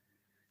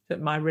 that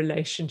my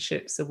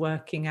relationships are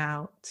working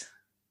out,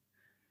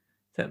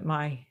 that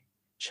my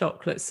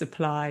chocolate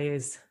supply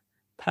is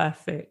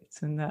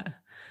perfect, and that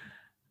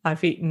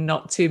I've eaten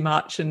not too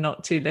much and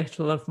not too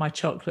little of my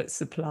chocolate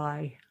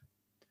supply,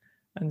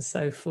 and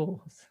so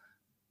forth.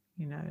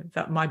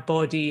 That my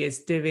body is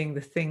doing the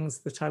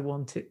things that I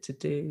want it to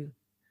do.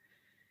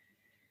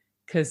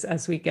 Because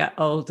as we get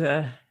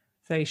older,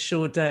 they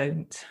sure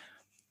don't.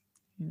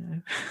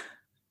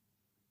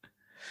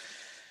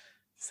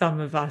 Some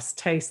of us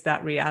taste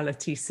that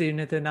reality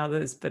sooner than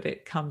others, but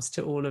it comes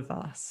to all of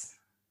us.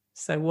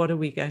 So what are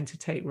we going to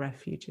take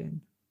refuge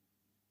in?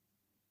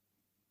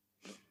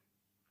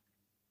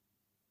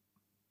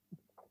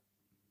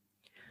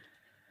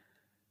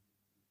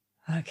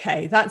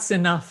 Okay, that's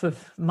enough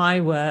of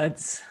my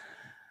words.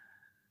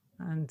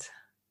 And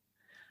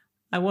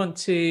I want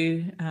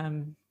to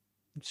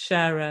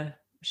share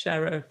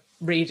a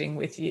reading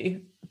with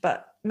you,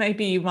 but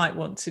maybe you might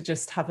want to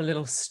just have a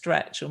little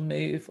stretch or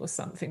move or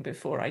something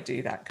before I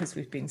do that, because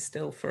we've been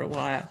still for a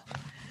while.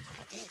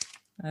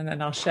 And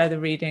then I'll share the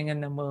reading,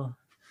 and then we'll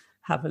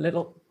have a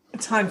little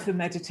time for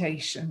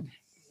meditation.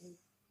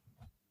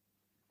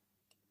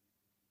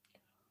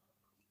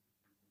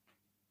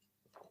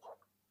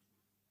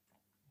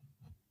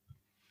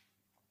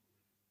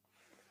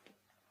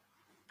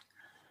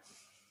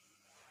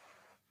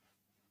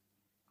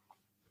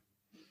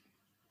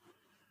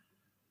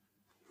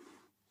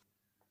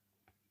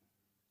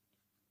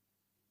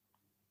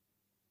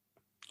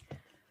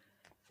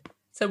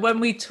 So when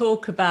we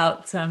talk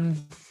about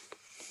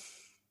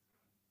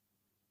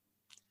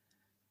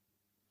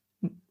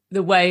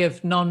the way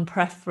of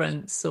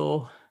non-preference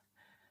or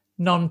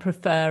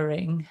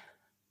non-preferring,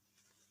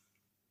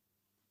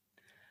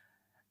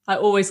 I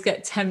always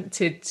get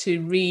tempted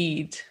to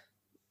read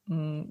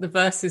the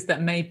verses that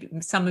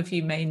some of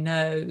you may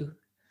know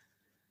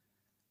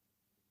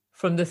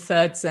from the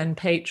third Zen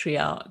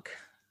patriarch.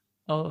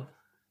 So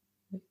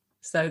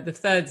the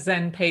third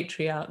Zen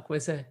patriarch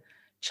was a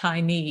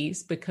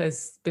Chinese,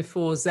 because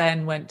before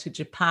Zen went to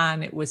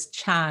Japan, it was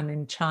Chan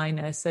in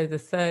China. So the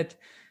third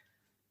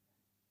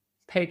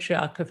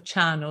patriarch of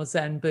Chan, or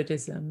Zen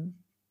Buddhism.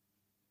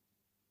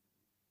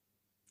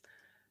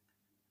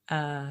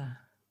 I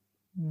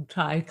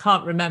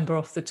can't remember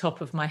off the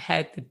top of my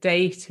head the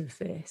date of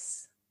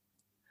this.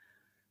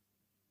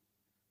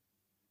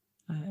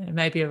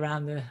 Maybe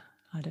around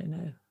I don't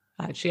know.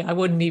 Actually, I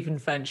wouldn't even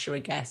venture a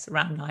guess,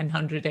 around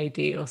 900 AD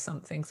or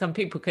something. Some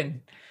people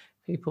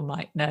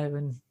might know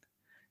and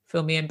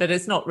fill me in, but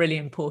it's not really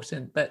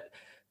important. But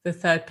the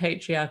third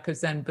patriarch of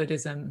Zen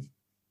Buddhism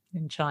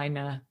in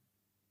China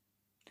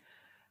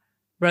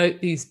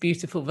wrote these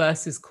beautiful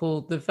verses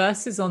called the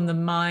Verses on the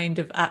Mind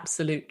of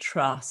Absolute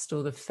Trust,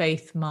 or the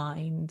Faith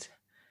Mind.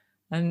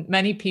 And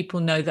many people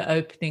know the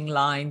opening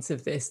lines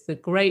of this. The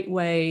great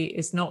way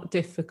is not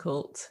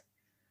difficult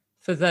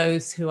for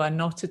those who are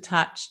not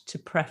attached to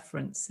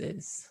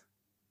preferences.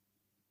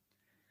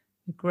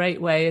 The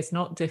great way is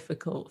not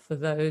difficult for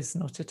those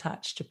not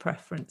attached to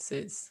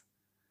preferences.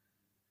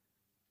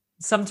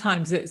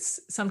 Sometimes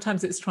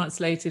it's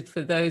translated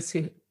for those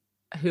who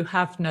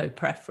have no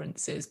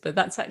preferences, but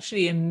that's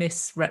actually a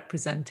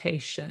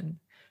misrepresentation,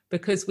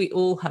 because we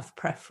all have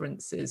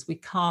preferences. We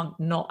can't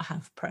not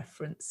have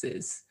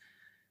preferences.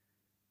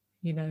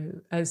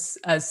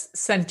 As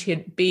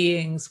sentient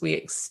beings, we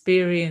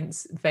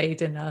experience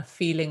Vedana,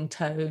 feeling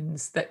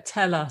tones that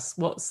tell us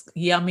what's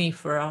yummy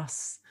for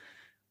us,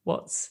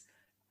 what's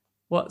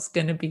what's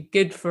going to be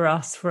good for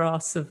us, for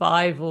our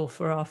survival,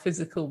 for our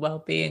physical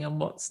well-being, and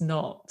what's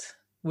not.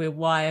 We're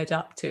wired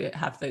up to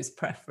have those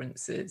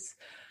preferences.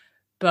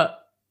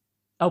 But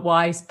a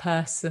wise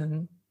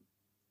person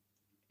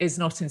is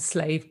not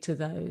enslaved to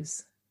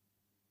those,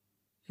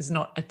 is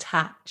not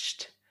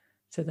attached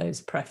to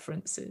those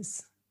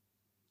preferences.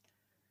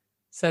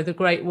 So the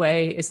great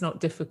way is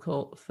not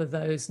difficult for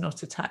those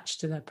not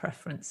attached to their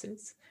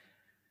preferences.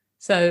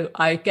 So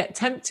I get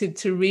tempted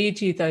to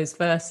read you those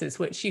verses,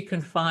 which you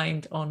can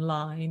find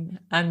online,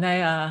 and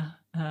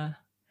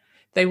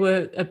they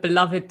were a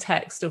beloved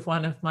text of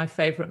one of my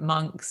favorite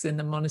monks in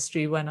the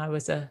monastery when I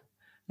was a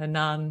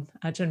nun,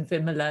 Ajahn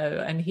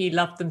Vimalo, and he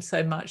loved them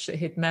so much that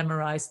he'd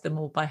memorized them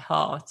all by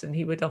heart, and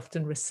he would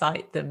often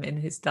recite them in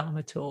his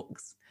Dharma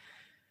talks.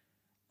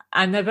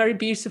 And they're very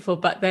beautiful,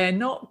 but they're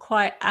not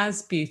quite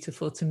as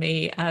beautiful to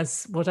me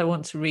as what I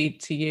want to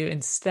read to you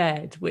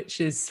instead, which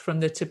is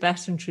from the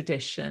Tibetan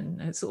tradition.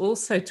 It's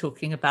also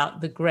talking about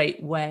the Great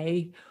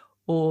Way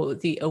or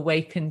the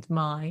awakened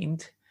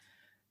mind.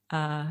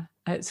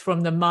 It's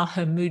from the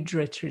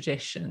Mahamudra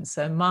tradition.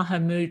 So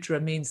Mahamudra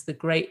means the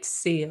great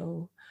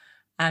seal,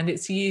 and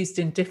it's used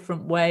in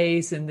different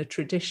ways in the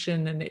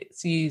tradition, and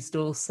it's used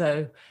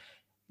also,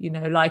 you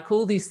know, like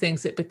all these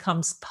things, it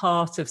becomes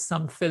part of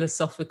some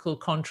philosophical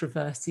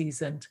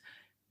controversies and,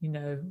 you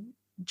know,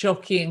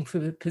 jockeying for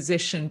the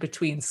position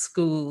between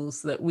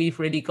schools that we've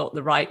really got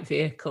the right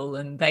vehicle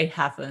and they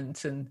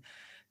haven't. And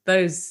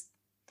those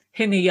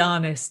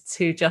Hinayanists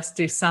who just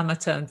do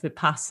samatha and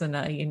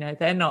vipassana, you know,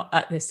 they're not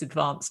at this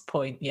advanced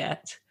point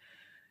yet.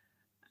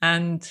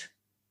 And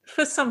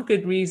for some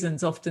good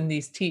reasons, often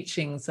these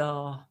teachings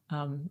are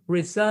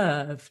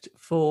reserved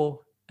for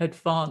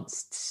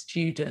advanced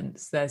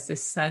students. There's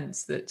this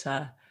sense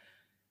that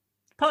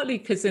partly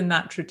because in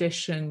that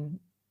tradition,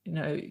 you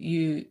know,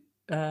 you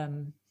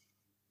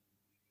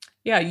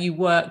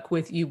work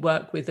with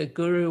a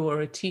guru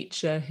or a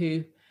teacher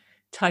who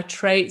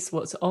titrates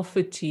what's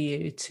offered to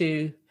you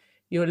to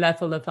your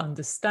level of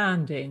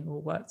understanding,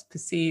 or what's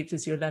perceived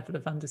as your level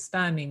of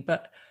understanding.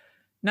 But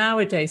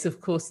nowadays,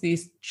 of course,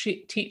 these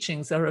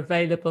teachings are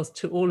available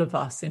to all of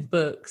us in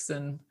books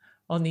and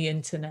on the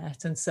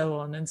internet and so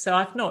on. And so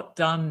I've not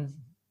done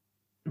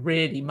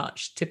really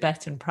much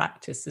Tibetan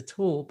practice at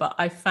all, but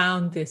I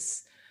found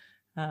this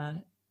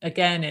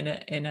again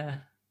in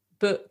a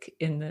book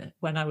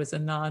when I was a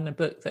nun, a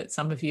book that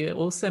some of you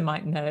also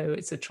might know.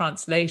 It's a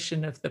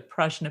translation of the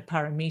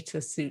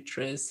Prajnaparamita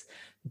Sutras,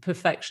 the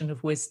Perfection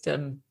of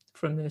Wisdom,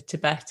 from the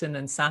Tibetan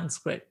and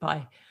Sanskrit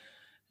by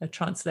a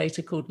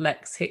translator called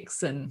Lex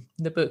Hickson.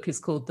 The book is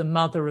called The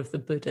Mother of the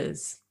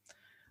Buddhas.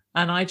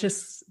 And I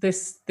just,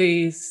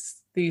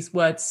 these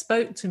words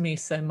spoke to me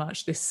so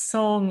much. This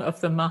song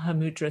of the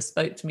Mahamudra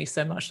spoke to me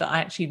so much that I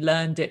actually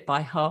learned it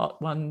by heart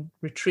one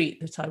retreat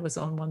that I was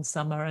on one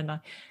summer. And I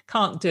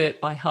can't do it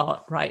by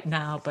heart right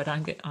now, but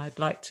I'd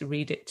like to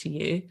read it to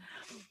you.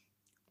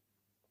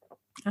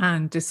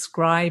 And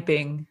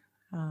describing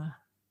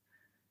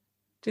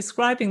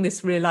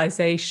this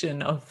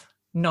realization of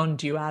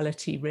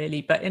non-duality,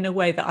 really, but in a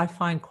way that I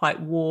find quite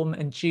warm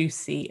and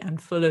juicy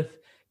and full of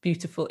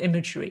beautiful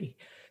imagery.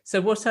 So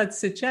what I'd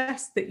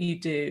suggest that you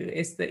do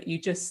is that you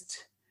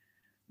just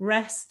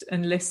rest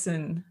and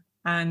listen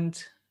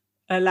and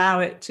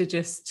allow it to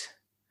just,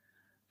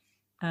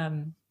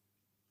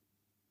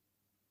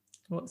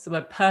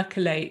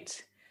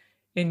 percolate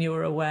in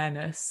your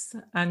awareness,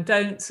 and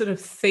don't sort of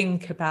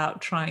think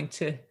about trying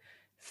to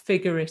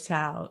figure it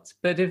out.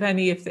 But if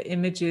any of the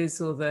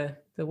images or the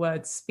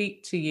words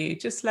speak to you,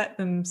 just let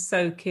them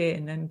soak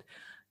in. And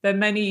there are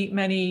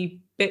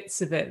many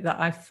bits of it that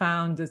I've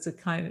found as a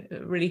kind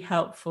of really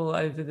helpful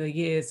over the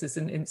years as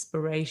an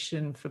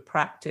inspiration for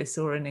practice,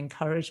 or an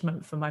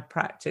encouragement for my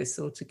practice,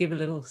 or to give a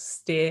little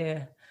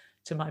steer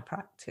to my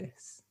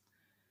practice.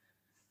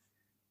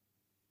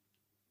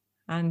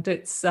 And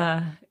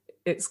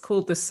it's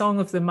called the Song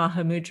of the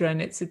Mahamudra,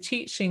 and it's a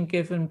teaching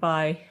given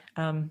by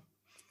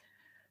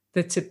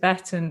the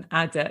Tibetan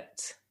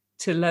adept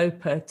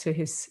Tilopa to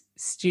his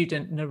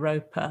student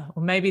Naropa,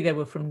 or maybe they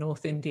were from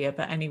North India,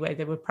 but anyway,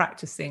 they were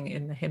practicing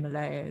in the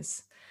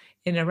Himalayas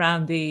in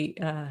around the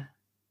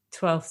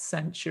 12th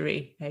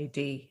century AD,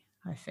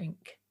 I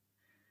think.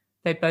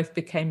 They both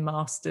became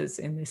masters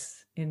in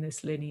this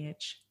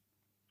lineage.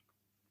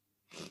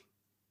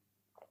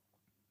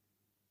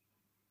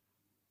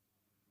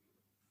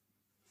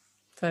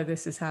 So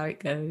this is how it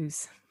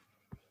goes.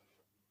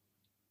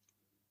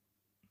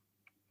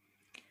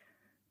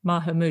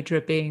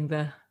 Mahamudra being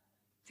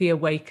the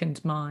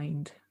awakened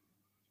mind.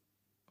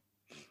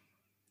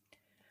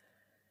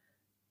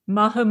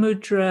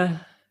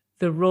 Mahamudra,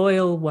 the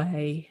royal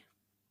way,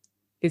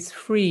 is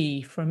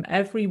free from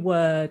every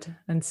word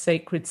and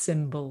sacred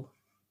symbol.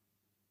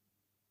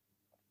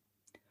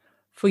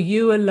 For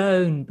you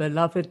alone,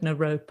 beloved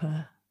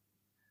Naropa,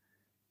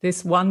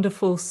 this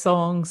wonderful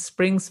song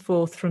springs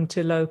forth from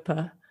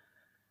Tilopa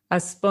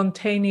as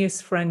spontaneous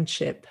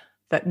friendship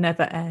that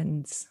never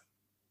ends.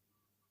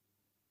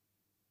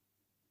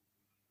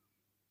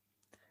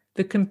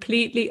 The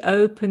completely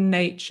open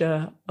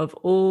nature of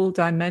all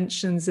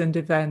dimensions and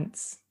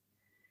events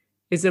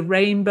is a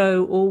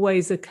rainbow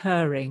always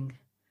occurring,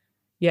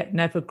 yet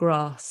never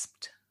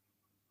grasped.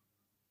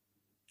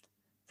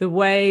 The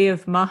way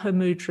of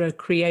Mahamudra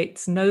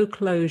creates no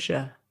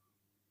closure.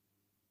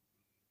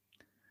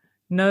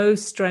 No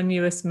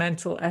strenuous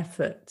mental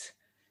effort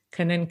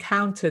can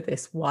encounter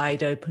this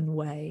wide open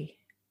way.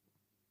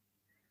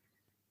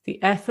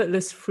 The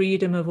effortless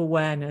freedom of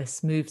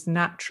awareness moves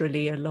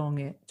naturally along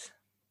it.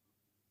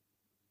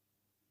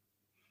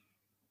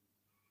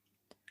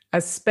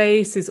 As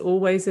space is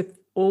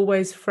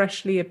always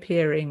freshly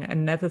appearing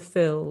and never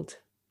filled,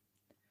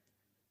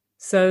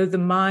 so the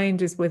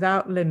mind is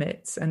without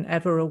limits and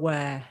ever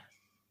aware.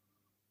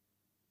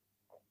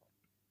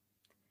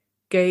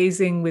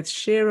 Gazing with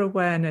sheer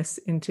awareness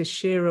into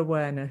sheer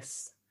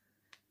awareness,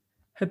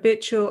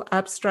 habitual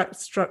abstract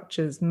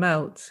structures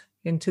melt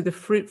into the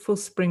fruitful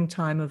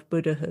springtime of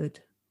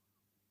Buddhahood.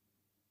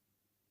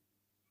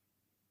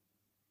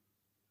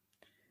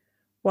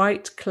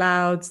 White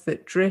clouds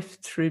that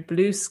drift through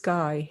blue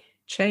sky,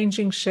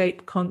 changing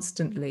shape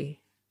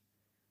constantly,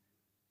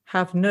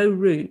 have no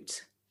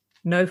root,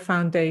 no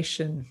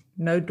foundation,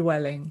 no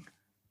dwelling.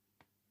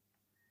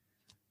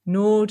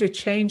 Nor do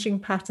changing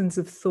patterns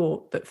of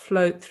thought that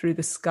float through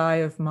the sky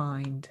of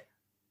mind.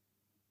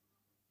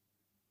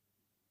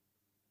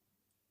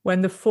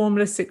 When the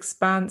formless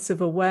expanse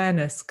of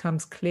awareness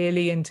comes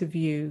clearly into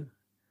view,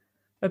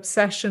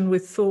 obsession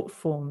with thought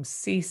forms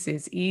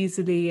ceases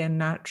easily and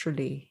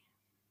naturally.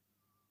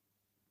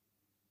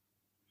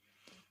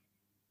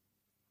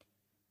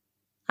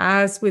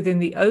 As within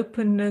the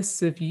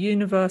openness of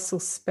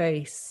universal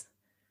space,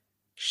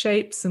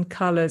 shapes and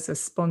colors are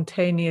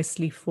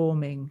spontaneously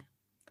forming,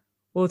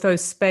 although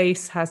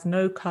space has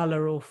no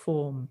color or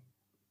form.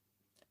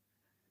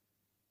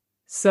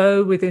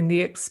 So within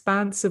the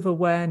expanse of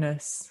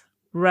awareness,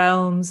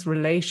 realms,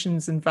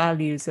 relations, and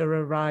values are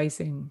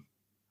arising,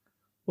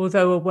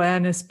 although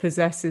awareness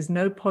possesses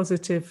no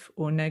positive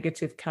or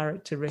negative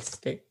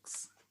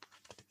characteristics.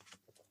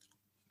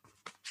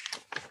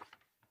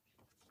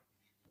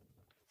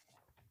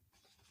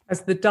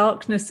 As the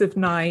darkness of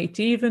night,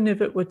 even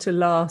if it were to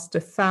last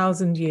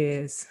 1,000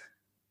 years,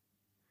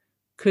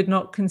 could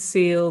not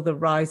conceal the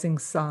rising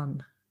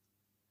sun,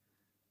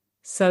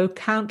 so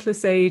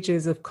countless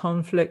ages of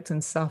conflict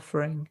and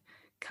suffering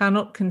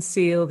cannot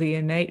conceal the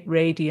innate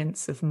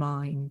radiance of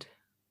mind.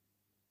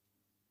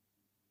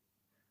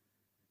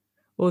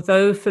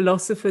 Although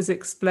philosophers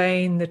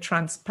explain the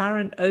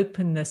transparent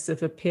openness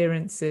of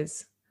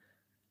appearances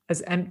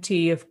as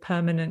empty of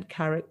permanent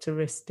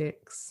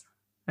characteristics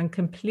and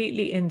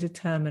completely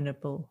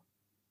indeterminable,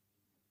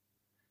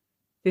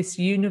 this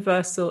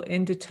universal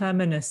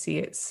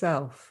indeterminacy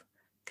itself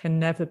can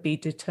never be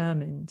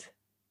determined.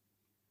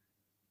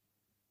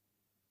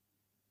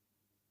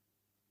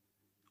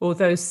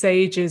 Although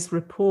sages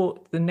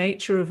report the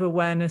nature of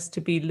awareness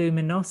to be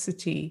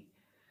luminosity,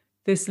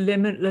 this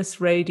limitless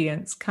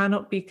radiance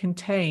cannot be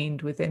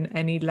contained within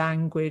any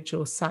language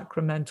or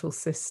sacramental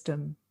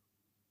system.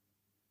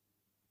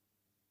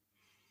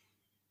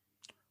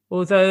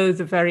 Although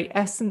the very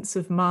essence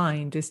of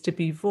mind is to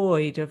be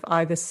void of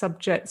either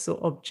subjects or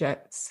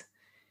objects,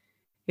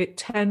 it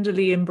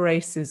tenderly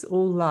embraces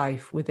all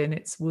life within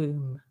its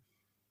womb.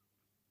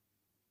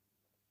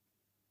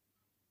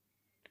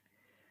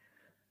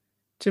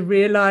 To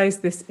realize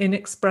this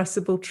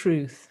inexpressible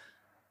truth,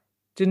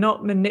 do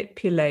not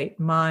manipulate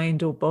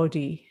mind or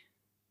body,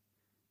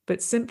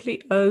 but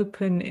simply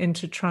open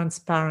into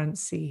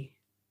transparency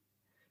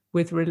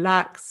with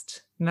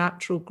relaxed,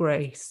 natural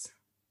grace,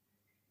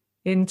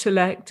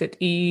 intellect at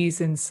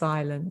ease in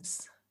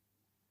silence,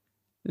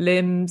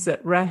 limbs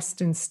at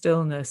rest in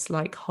stillness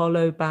like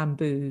hollow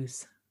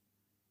bamboos.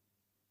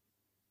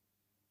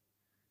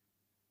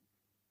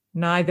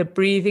 Neither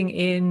breathing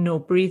in nor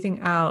breathing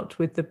out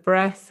with the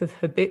breath of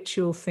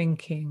habitual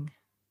thinking.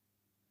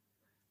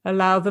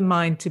 Allow the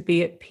mind to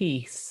be at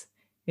peace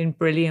in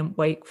brilliant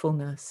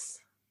wakefulness.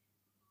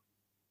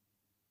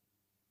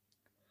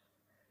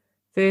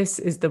 This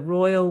is the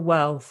royal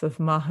wealth of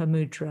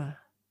Mahamudra,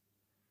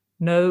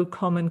 no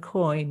common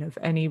coin of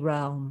any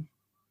realm.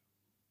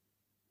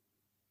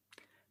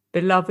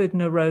 Beloved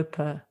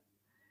Naropa,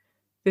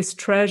 this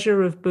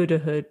treasure of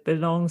Buddhahood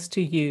belongs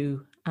to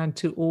you and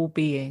to all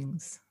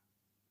beings.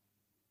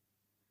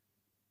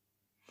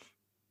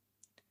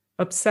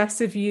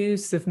 Obsessive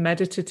use of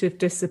meditative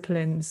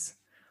disciplines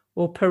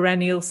or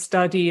perennial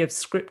study of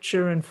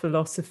scripture and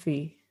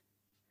philosophy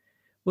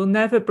will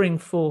never bring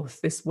forth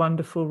this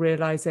wonderful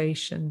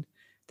realization,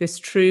 this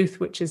truth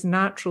which is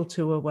natural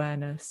to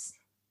awareness.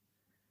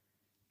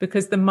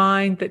 Because the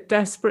mind that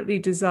desperately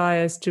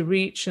desires to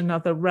reach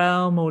another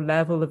realm or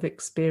level of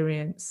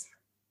experience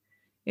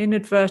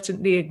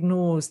inadvertently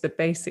ignores the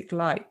basic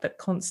light that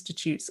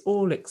constitutes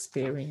all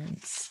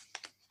experience.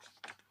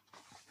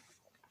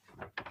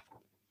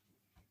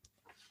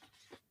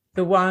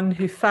 The one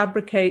who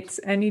fabricates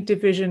any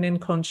division in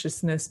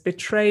consciousness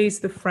betrays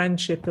the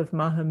friendship of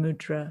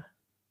Mahamudra.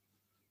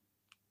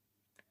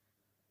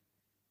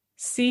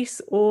 Cease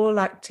all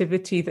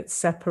activity that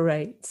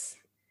separates.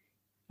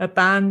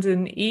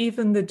 Abandon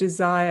even the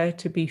desire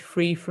to be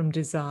free from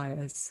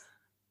desires.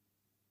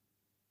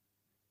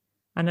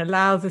 And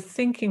allow the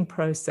thinking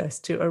process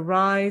to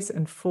arise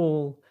and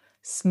fall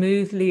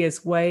smoothly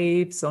as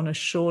waves on a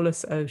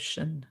shoreless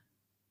ocean.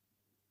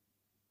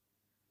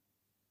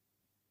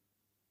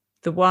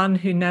 The one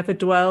who never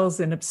dwells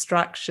in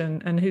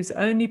abstraction and whose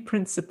only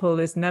principle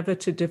is never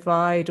to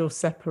divide or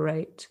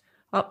separate,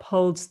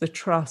 upholds the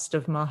trust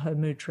of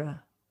Mahamudra.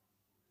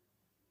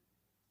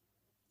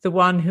 The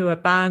one who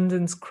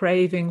abandons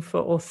craving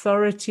for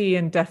authority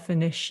and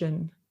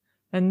definition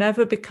and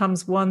never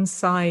becomes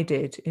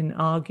one-sided in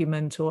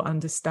argument or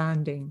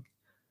understanding,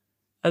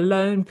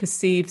 alone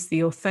perceives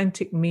the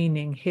authentic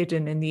meaning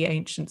hidden in the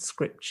ancient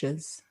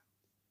scriptures.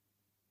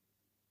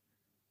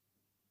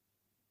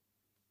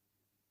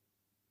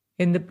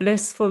 In the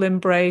blissful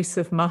embrace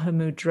of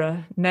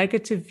Mahamudra,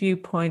 negative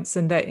viewpoints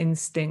and their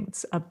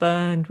instincts are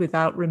burned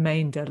without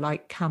remainder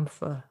like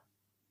camphor.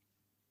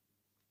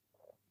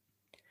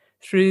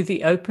 Through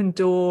the open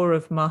door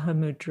of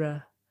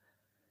Mahamudra,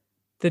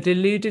 the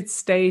deluded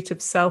state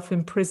of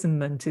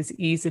self-imprisonment is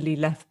easily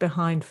left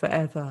behind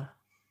forever.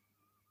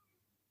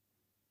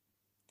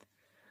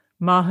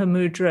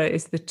 Mahamudra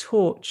is the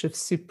torch of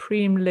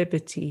supreme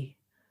liberty,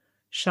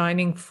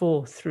 shining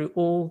forth through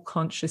all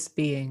conscious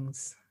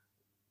beings.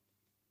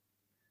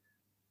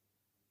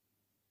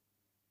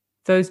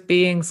 Those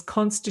beings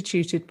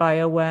constituted by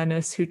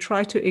awareness who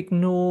try to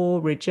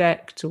ignore,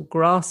 reject, or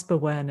grasp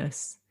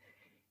awareness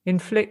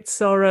inflict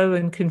sorrow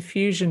and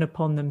confusion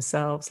upon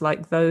themselves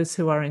like those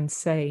who are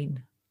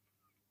insane.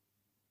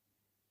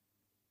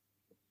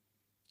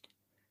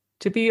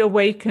 To be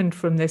awakened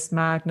from this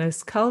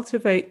madness,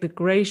 cultivate the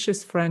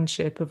gracious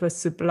friendship of a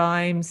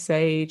sublime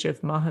sage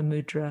of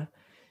Mahamudra,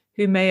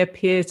 who may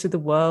appear to the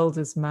world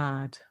as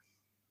mad.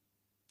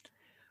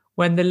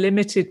 When the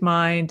limited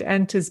mind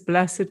enters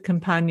blessed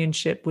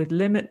companionship with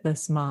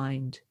limitless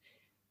mind,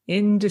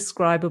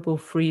 indescribable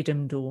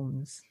freedom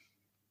dawns.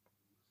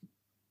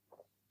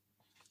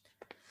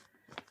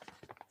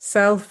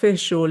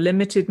 Selfish or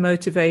limited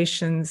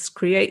motivations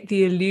create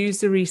the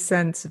illusory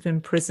sense of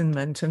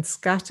imprisonment and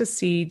scatter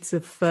seeds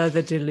of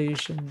further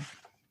delusion.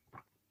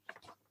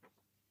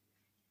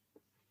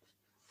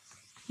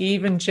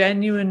 Even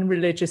genuine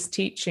religious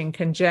teaching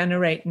can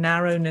generate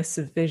narrowness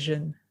of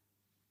vision.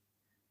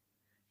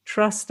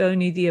 Trust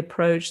only the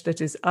approach that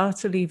is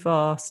utterly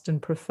vast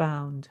and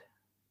profound.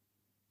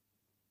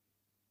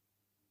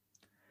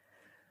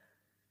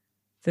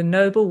 The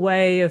noble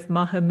way of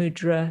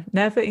Mahamudra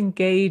never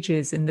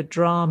engages in the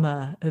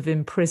drama of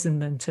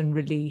imprisonment and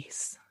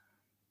release.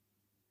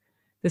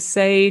 The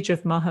sage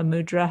of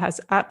Mahamudra has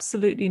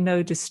absolutely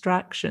no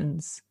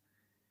distractions,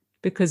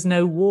 because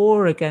no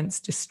war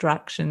against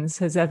distractions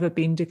has ever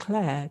been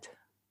declared.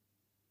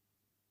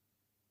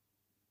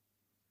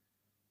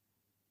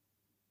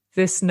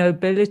 This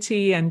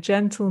nobility and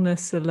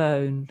gentleness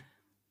alone,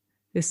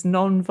 this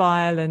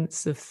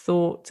non-violence of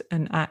thought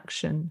and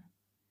action,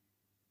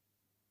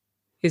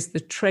 is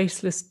the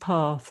traceless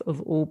path of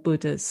all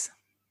Buddhas.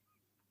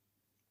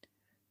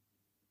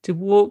 To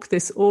walk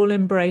this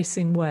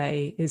all-embracing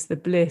way is the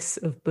bliss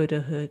of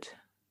Buddhahood.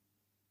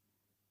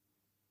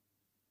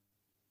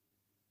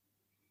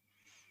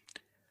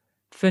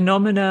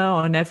 Phenomena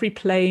on every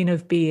plane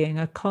of being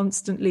are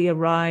constantly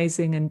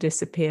arising and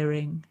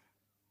disappearing.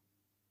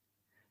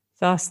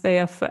 Thus they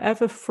are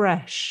forever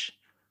fresh,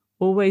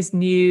 always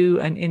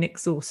new and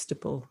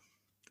inexhaustible.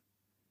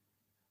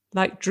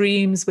 Like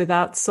dreams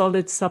without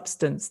solid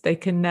substance, they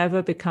can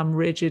never become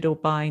rigid or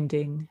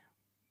binding.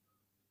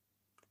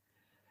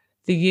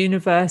 The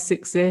universe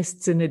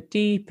exists in a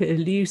deep,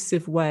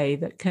 elusive way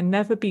that can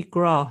never be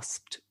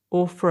grasped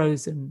or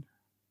frozen.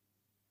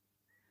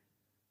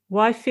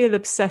 Why feel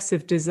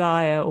obsessive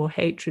desire or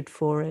hatred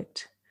for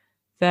it,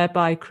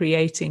 thereby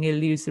creating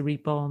illusory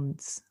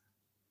bonds?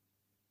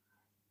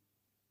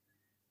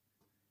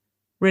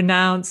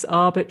 Renounce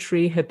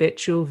arbitrary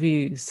habitual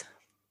views.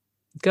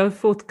 Go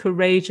forth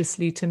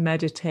courageously to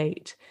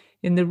meditate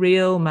in the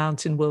real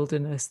mountain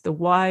wilderness, the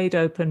wide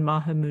open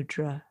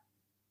Mahamudra.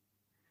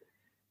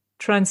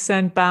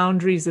 Transcend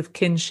boundaries of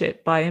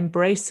kinship by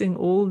embracing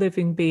all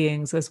living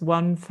beings as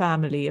one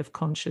family of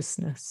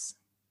consciousness.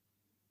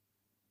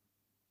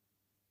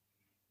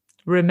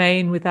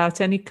 Remain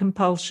without any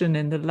compulsion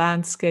in the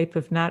landscape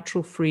of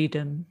natural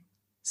freedom,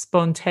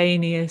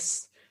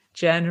 spontaneous,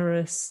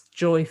 generous,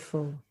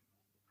 joyful.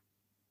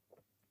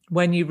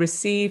 When you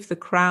receive the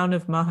crown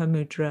of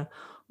Mahamudra,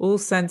 all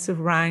sense of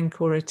rank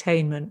or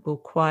attainment will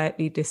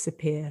quietly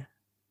disappear.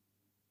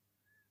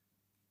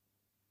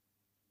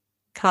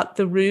 Cut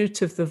the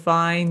root of the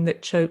vine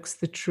that chokes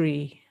the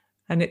tree,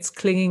 and its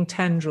clinging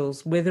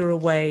tendrils wither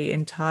away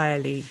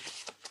entirely.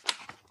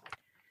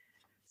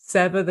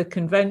 Sever the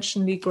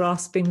conventionally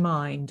grasping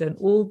mind, and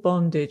all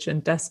bondage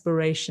and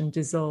desperation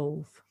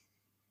dissolve.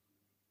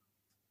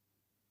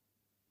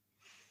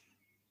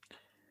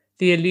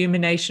 The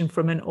illumination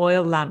from an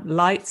oil lamp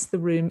lights the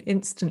room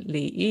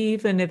instantly,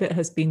 even if it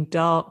has been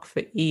dark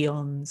for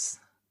eons.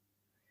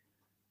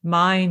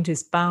 Mind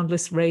is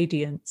boundless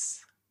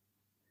radiance.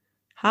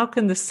 How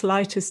can the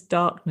slightest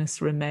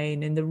darkness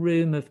remain in the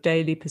room of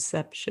daily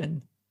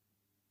perception?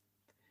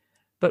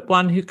 But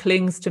one who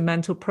clings to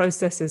mental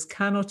processes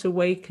cannot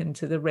awaken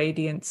to the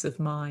radiance of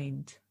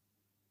mind.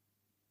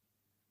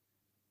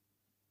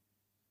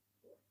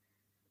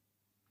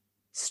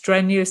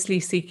 Strenuously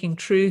seeking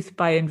truth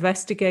by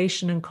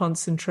investigation and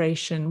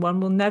concentration, one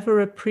will never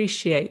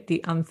appreciate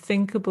the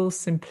unthinkable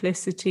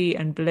simplicity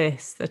and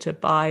bliss that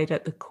abide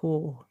at the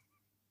core.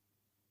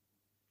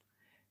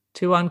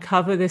 To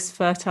uncover this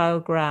fertile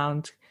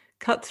ground,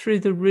 cut through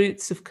the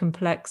roots of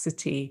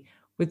complexity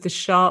with the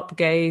sharp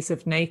gaze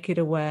of naked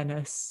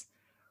awareness,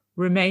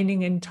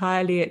 remaining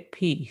entirely at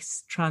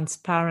peace,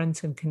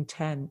 transparent and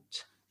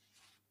content.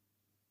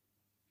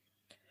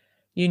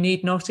 You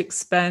need not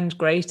expend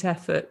great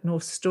effort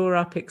nor store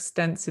up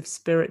extensive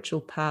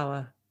spiritual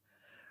power.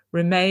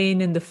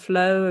 Remain in the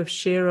flow of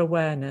sheer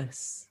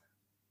awareness.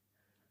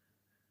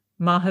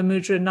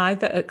 Mahamudra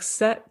neither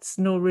accepts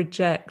nor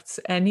rejects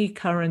any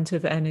current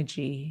of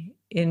energy,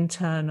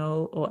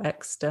 internal or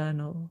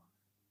external.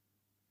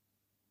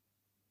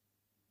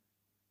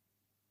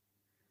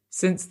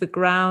 Since the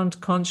ground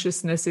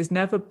consciousness is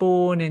never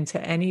born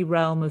into any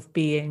realm of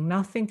being,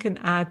 nothing can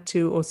add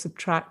to or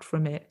subtract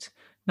from it.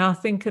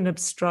 Nothing can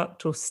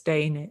obstruct or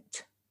stain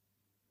it.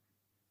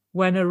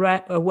 When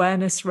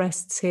awareness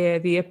rests here,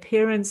 the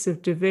appearance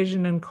of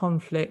division and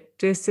conflict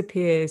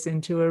disappears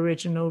into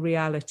original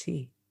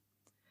reality.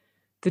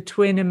 The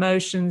twin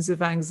emotions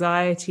of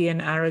anxiety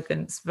and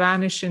arrogance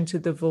vanish into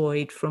the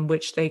void from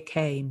which they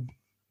came.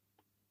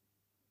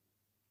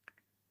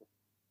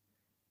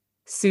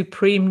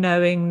 Supreme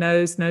knowing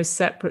knows no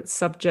separate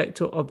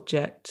subject or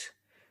object.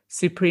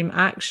 Supreme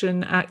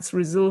action acts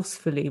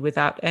resourcefully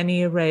without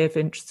any array of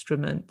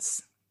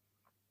instruments.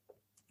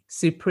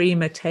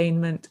 Supreme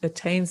attainment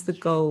attains the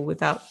goal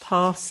without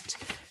past,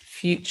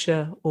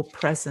 future, or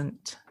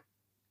present.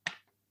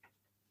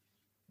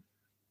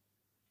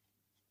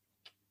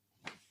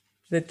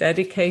 The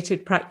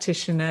dedicated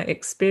practitioner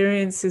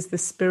experiences the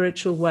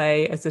spiritual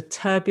way as a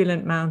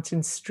turbulent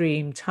mountain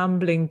stream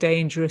tumbling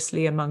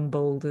dangerously among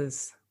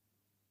boulders.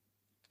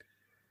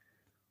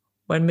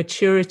 When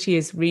maturity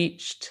is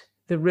reached,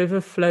 the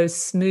river flows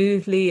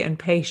smoothly and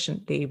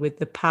patiently with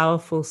the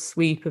powerful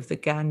sweep of the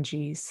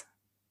Ganges.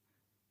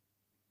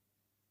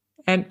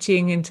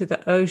 Emptying into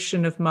the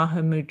ocean of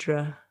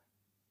Mahamudra,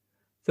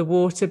 the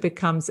water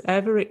becomes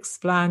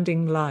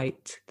ever-expanding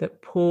light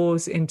that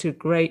pours into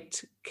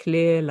great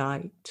clear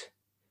light,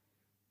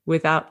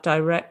 without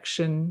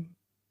direction,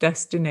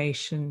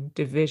 destination,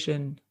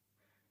 division,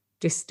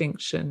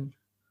 distinction,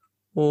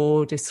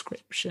 or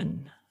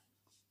description.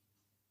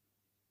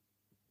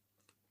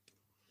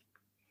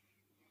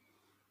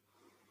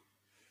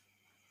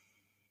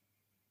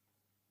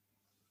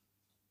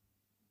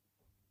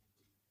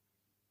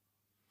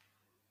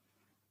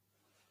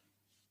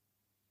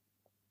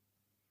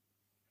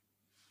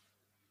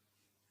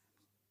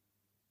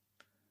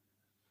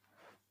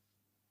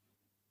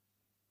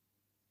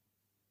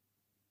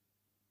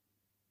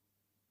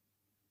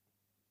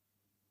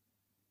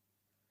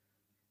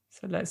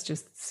 So let's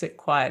just sit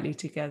quietly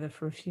together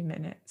for a few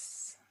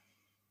minutes.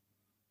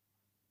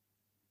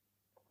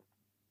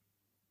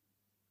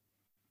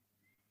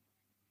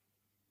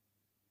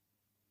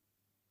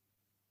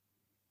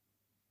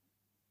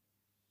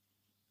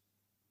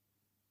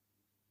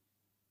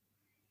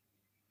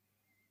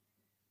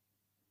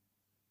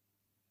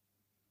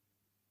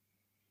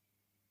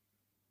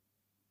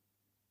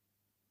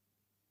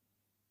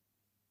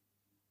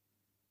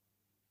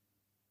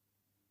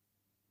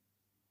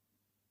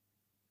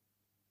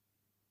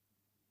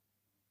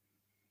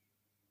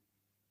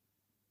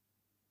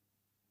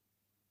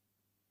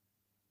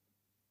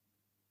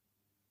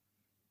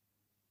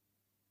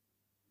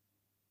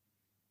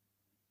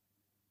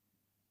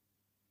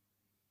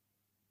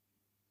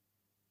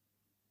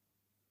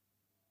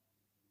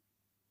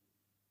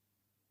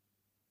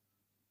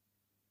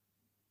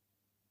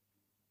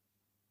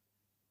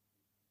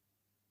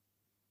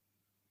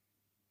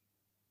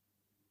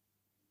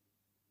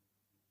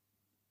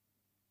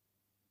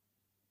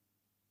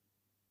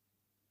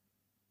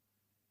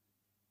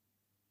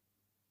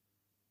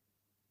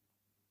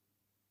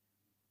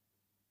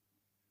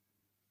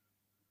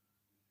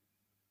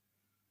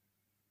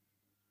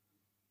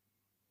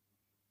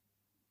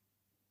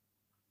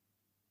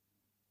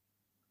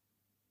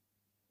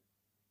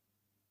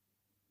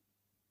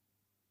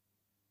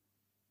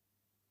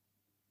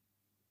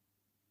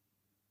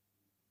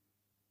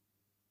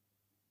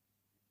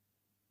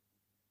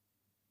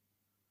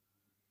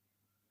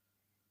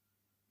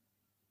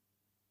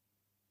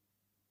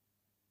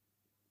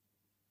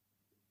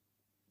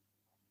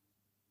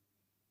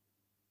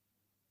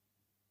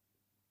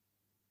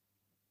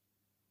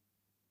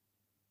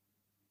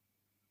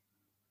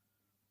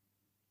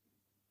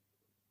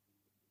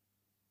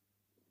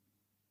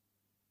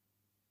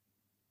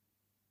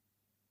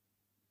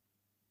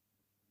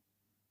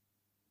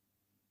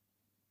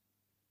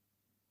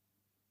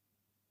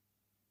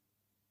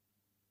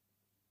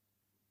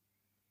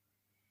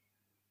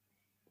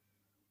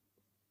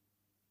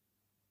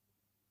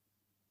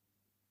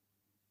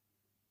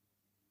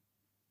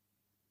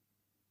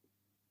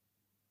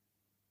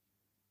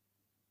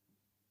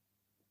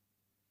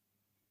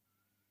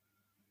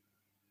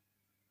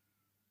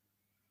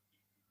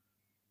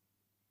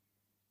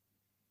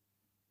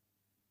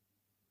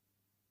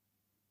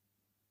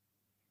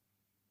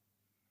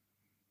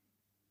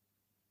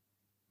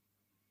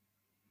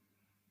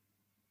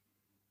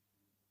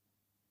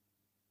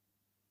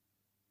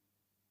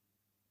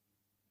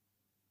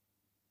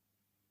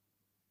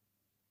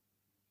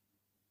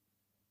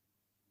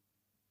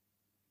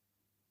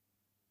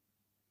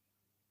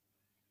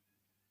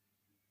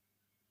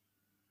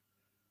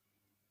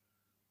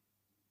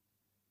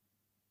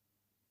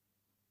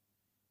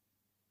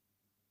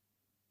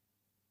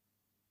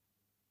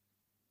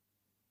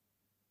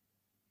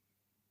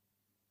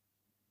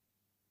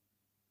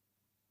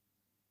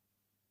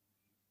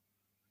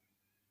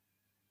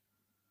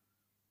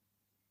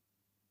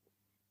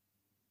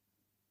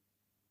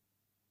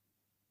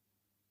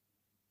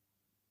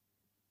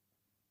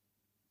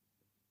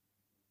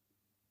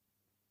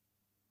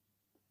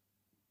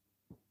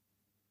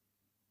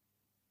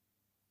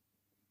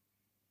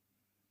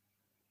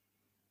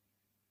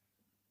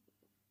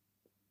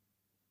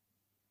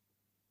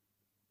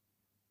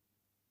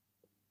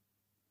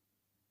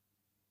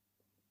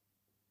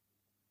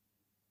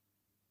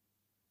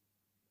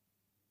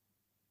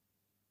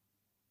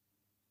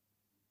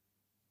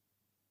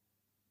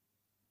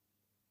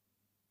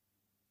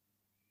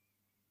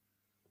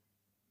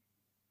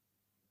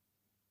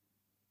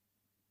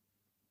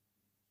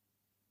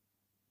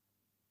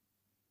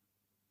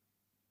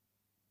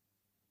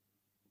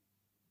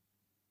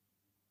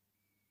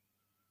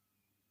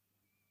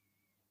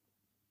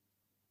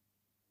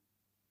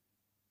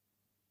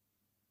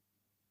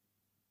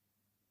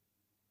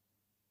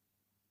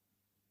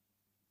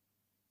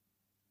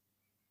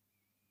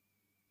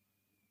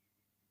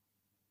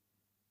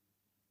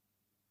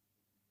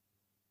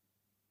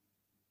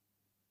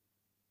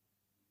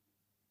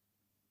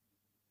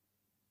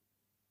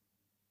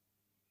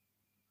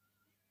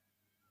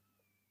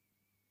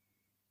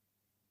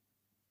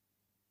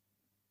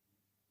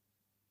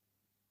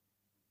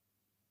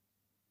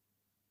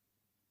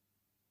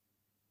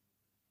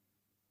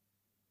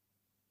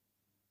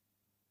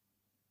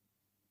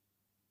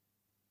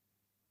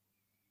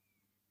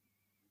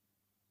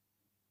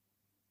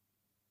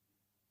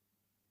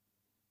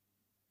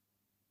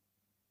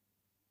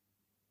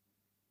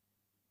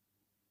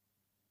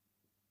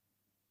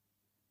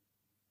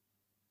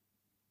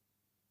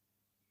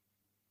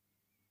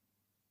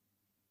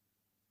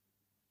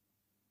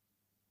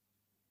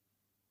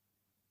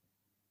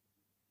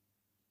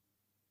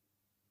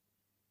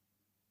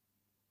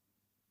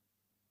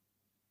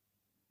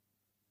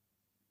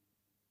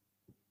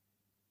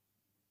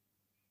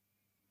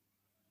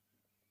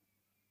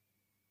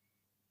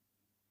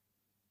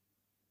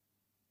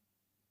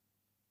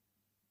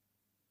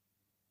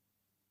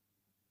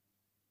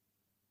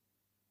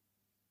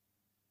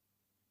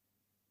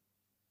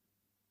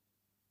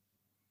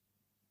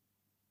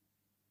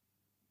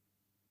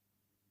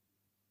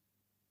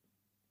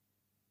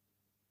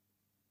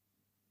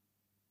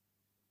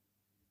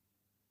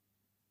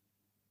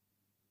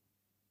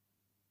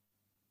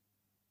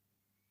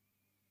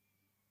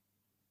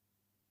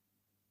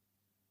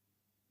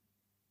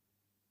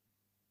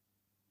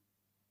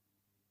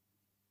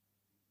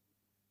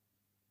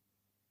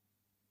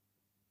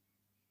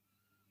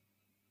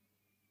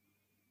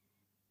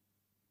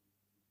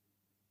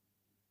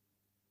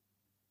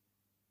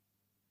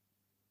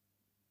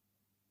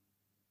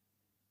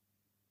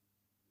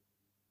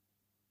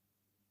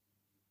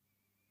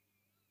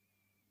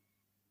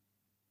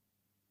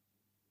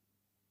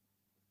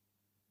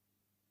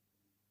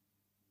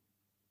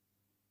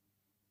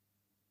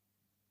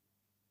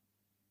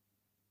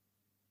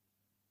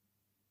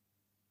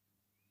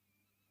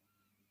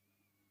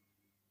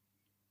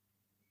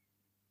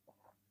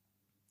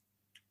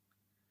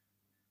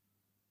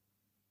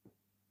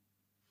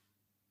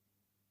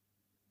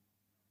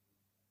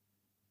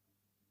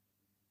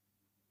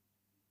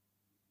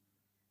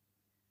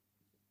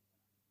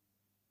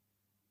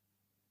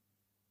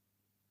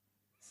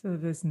 So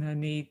there's no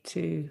need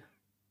to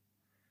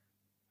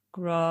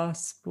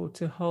grasp or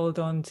to hold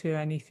on to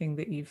anything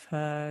that you've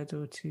heard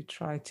or to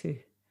try to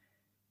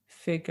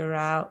figure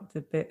out the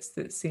bits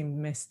that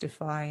seem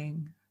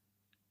mystifying.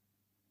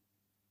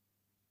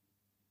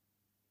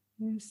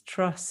 Just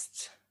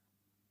trust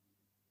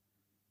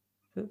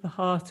that the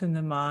heart and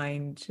the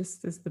mind,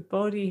 just as the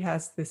body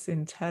has this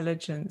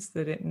intelligence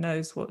that it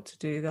knows what to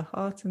do, the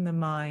heart and the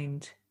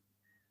mind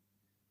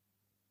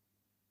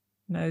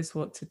knows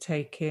what to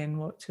take in,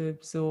 what to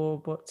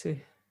absorb, what to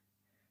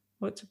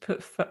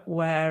put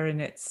where in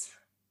its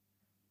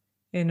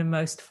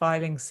innermost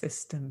filing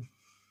system.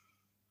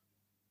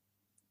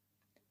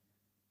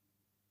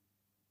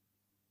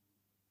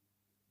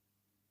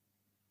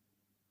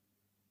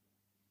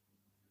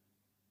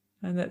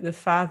 And that the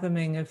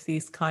fathoming of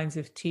these kinds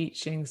of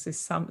teachings is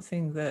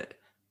something that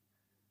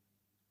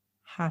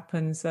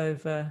happens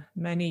over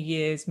many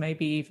years,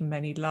 maybe even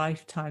many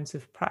lifetimes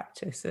of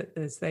practice,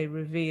 as they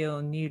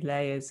reveal new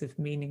layers of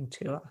meaning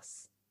to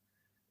us.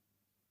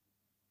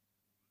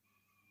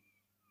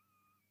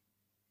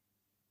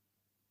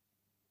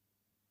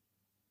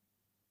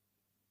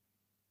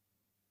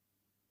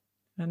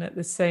 And at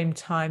the same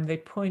time, they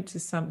point to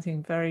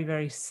something very,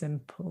 very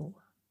simple.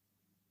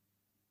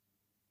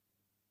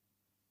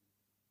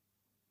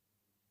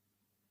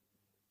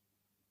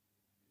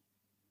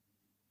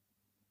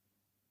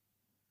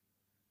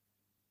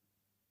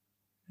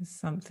 There's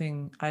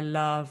something I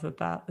love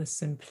about the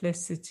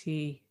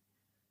simplicity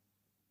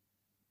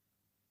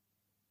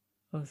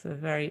of the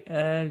very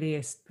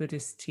earliest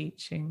Buddhist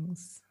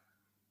teachings.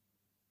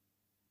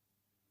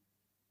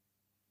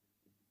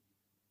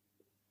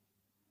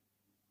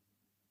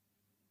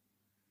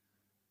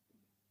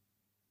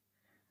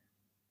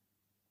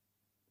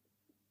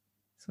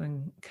 So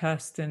when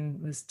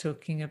Kirsten was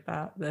talking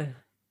about the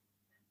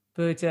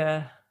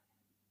Buddha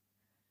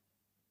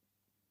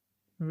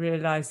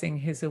realizing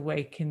his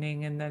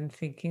awakening and then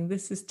thinking,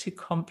 this is too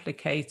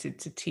complicated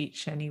to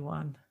teach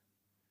anyone.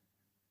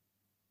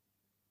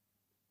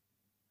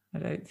 I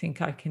don't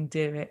think I can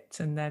do it.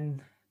 And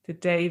then the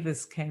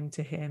Devas came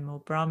to him, or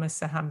Brahma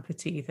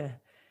Sahampati,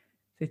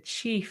 the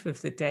chief of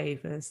the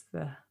Devas,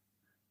 the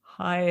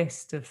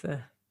highest of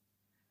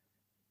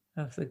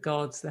the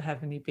gods, the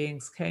heavenly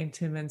beings, came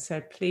to him and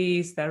said,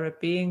 please, there are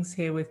beings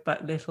here with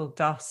but little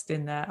dust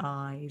in their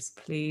eyes.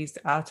 Please,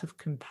 out of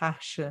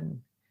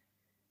compassion,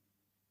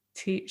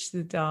 teach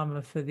the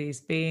Dharma for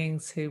these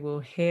beings who will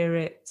hear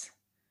it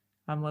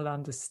and will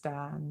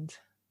understand.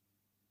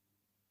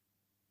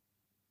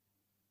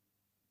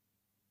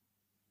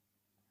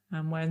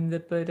 And when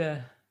the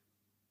Buddha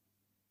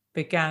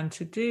began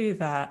to do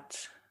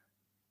that,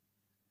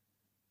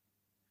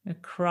 a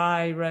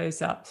cry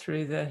rose up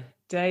through the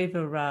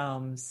Deva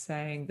realms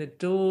saying, the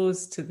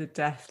doors to the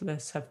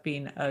deathless have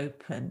been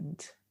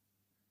opened.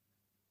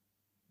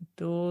 The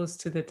doors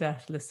to the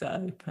deathless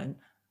are open.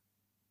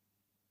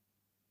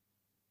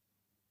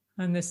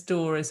 And this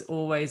door is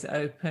always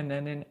open,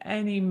 and in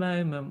any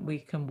moment we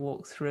can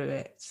walk through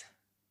it.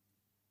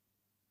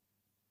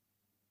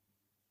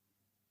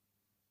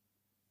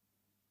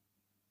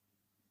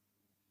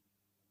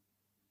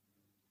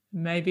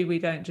 Maybe we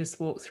don't just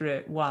walk through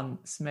it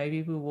once,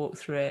 maybe we walk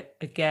through it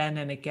again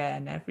and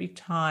again, every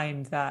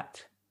time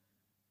that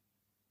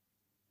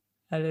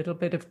a little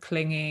bit of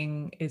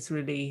clinging is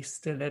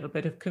released, a little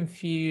bit of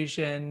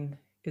confusion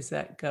is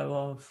let go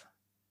of,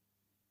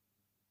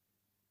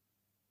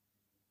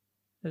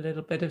 a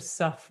little bit of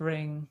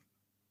suffering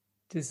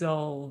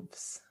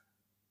dissolves.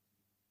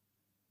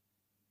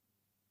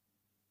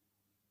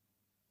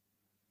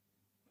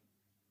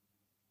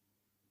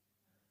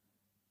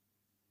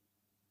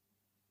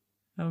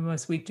 And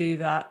as we do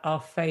that, our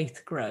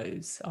faith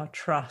grows, our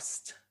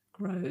trust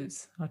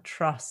grows, our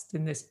trust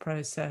in this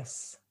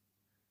process.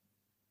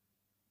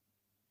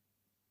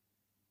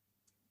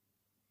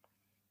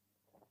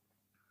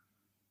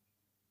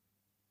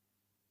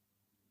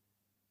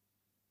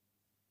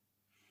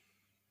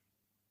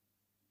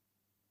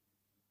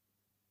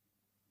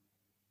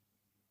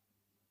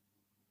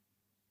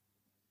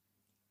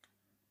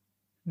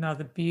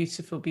 Another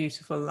beautiful,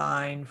 beautiful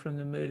line from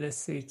the Mula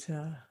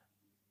Sutta.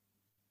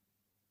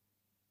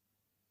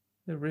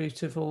 The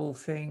root of all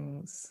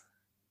things,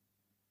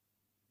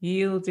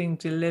 yielding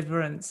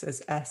deliverance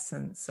as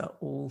essence are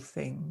all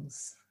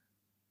things.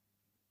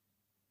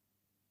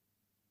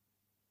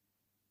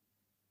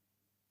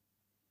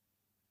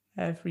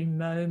 Every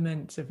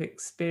moment of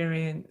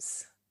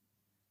experience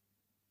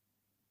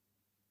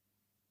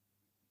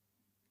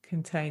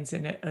contains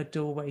in it a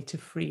doorway to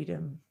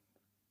freedom.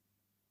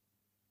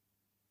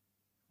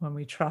 When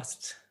we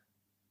trust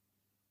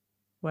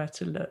where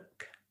to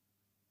look.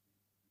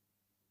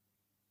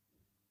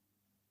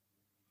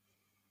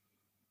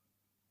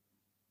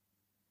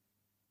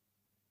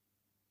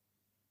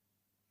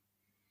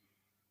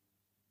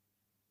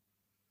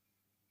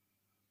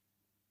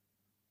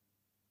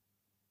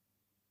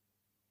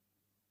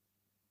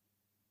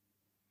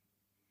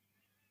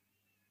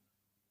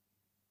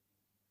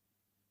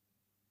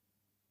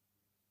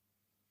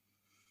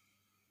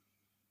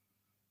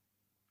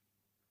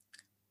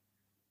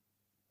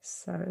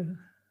 So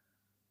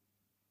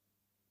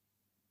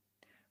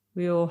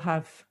we all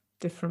have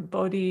different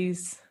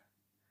bodies,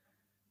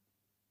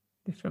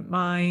 different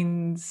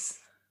minds,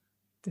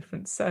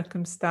 different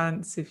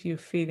circumstance. If you're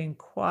feeling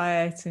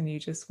quiet and you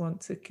just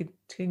want to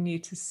continue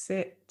to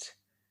sit,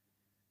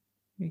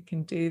 you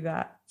can do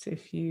that.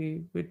 If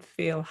you would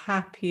feel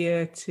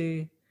happier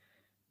to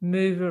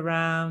move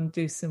around,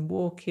 do some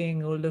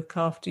walking, or look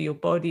after your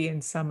body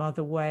in some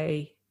other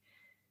way,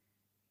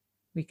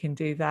 we can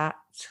do that.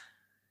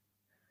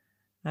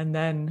 And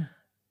then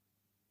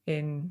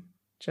in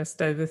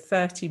just over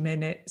 30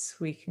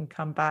 minutes, we can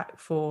come back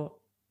for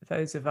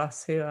those of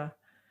us who are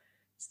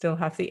still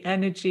have the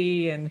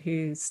energy and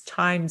whose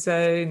time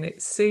zone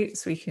it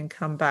suits. We can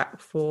come back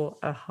for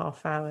a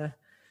half-hour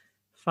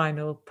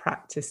final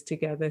practice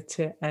together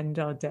to end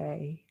our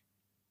day.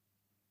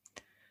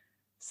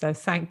 So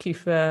thank you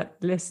for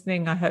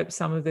listening. I hope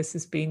some of this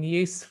has been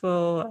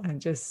useful,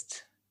 and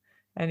just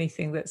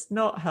anything that's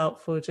not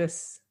helpful,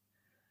 just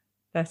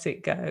let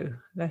it go.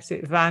 Let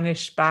it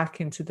vanish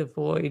back into the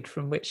void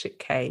from which it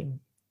came.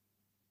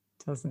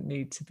 It doesn't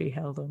need to be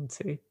held on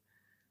to.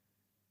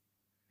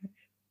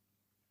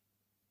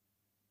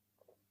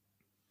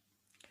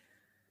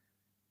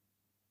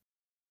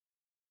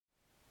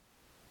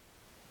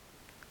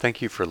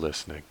 Thank you for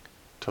listening.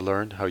 To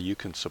learn how you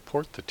can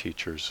support the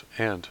teachers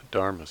and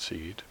Dharma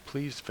Seed,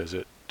 please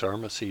visit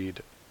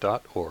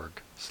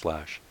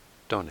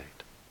dharmaseed.org/donate.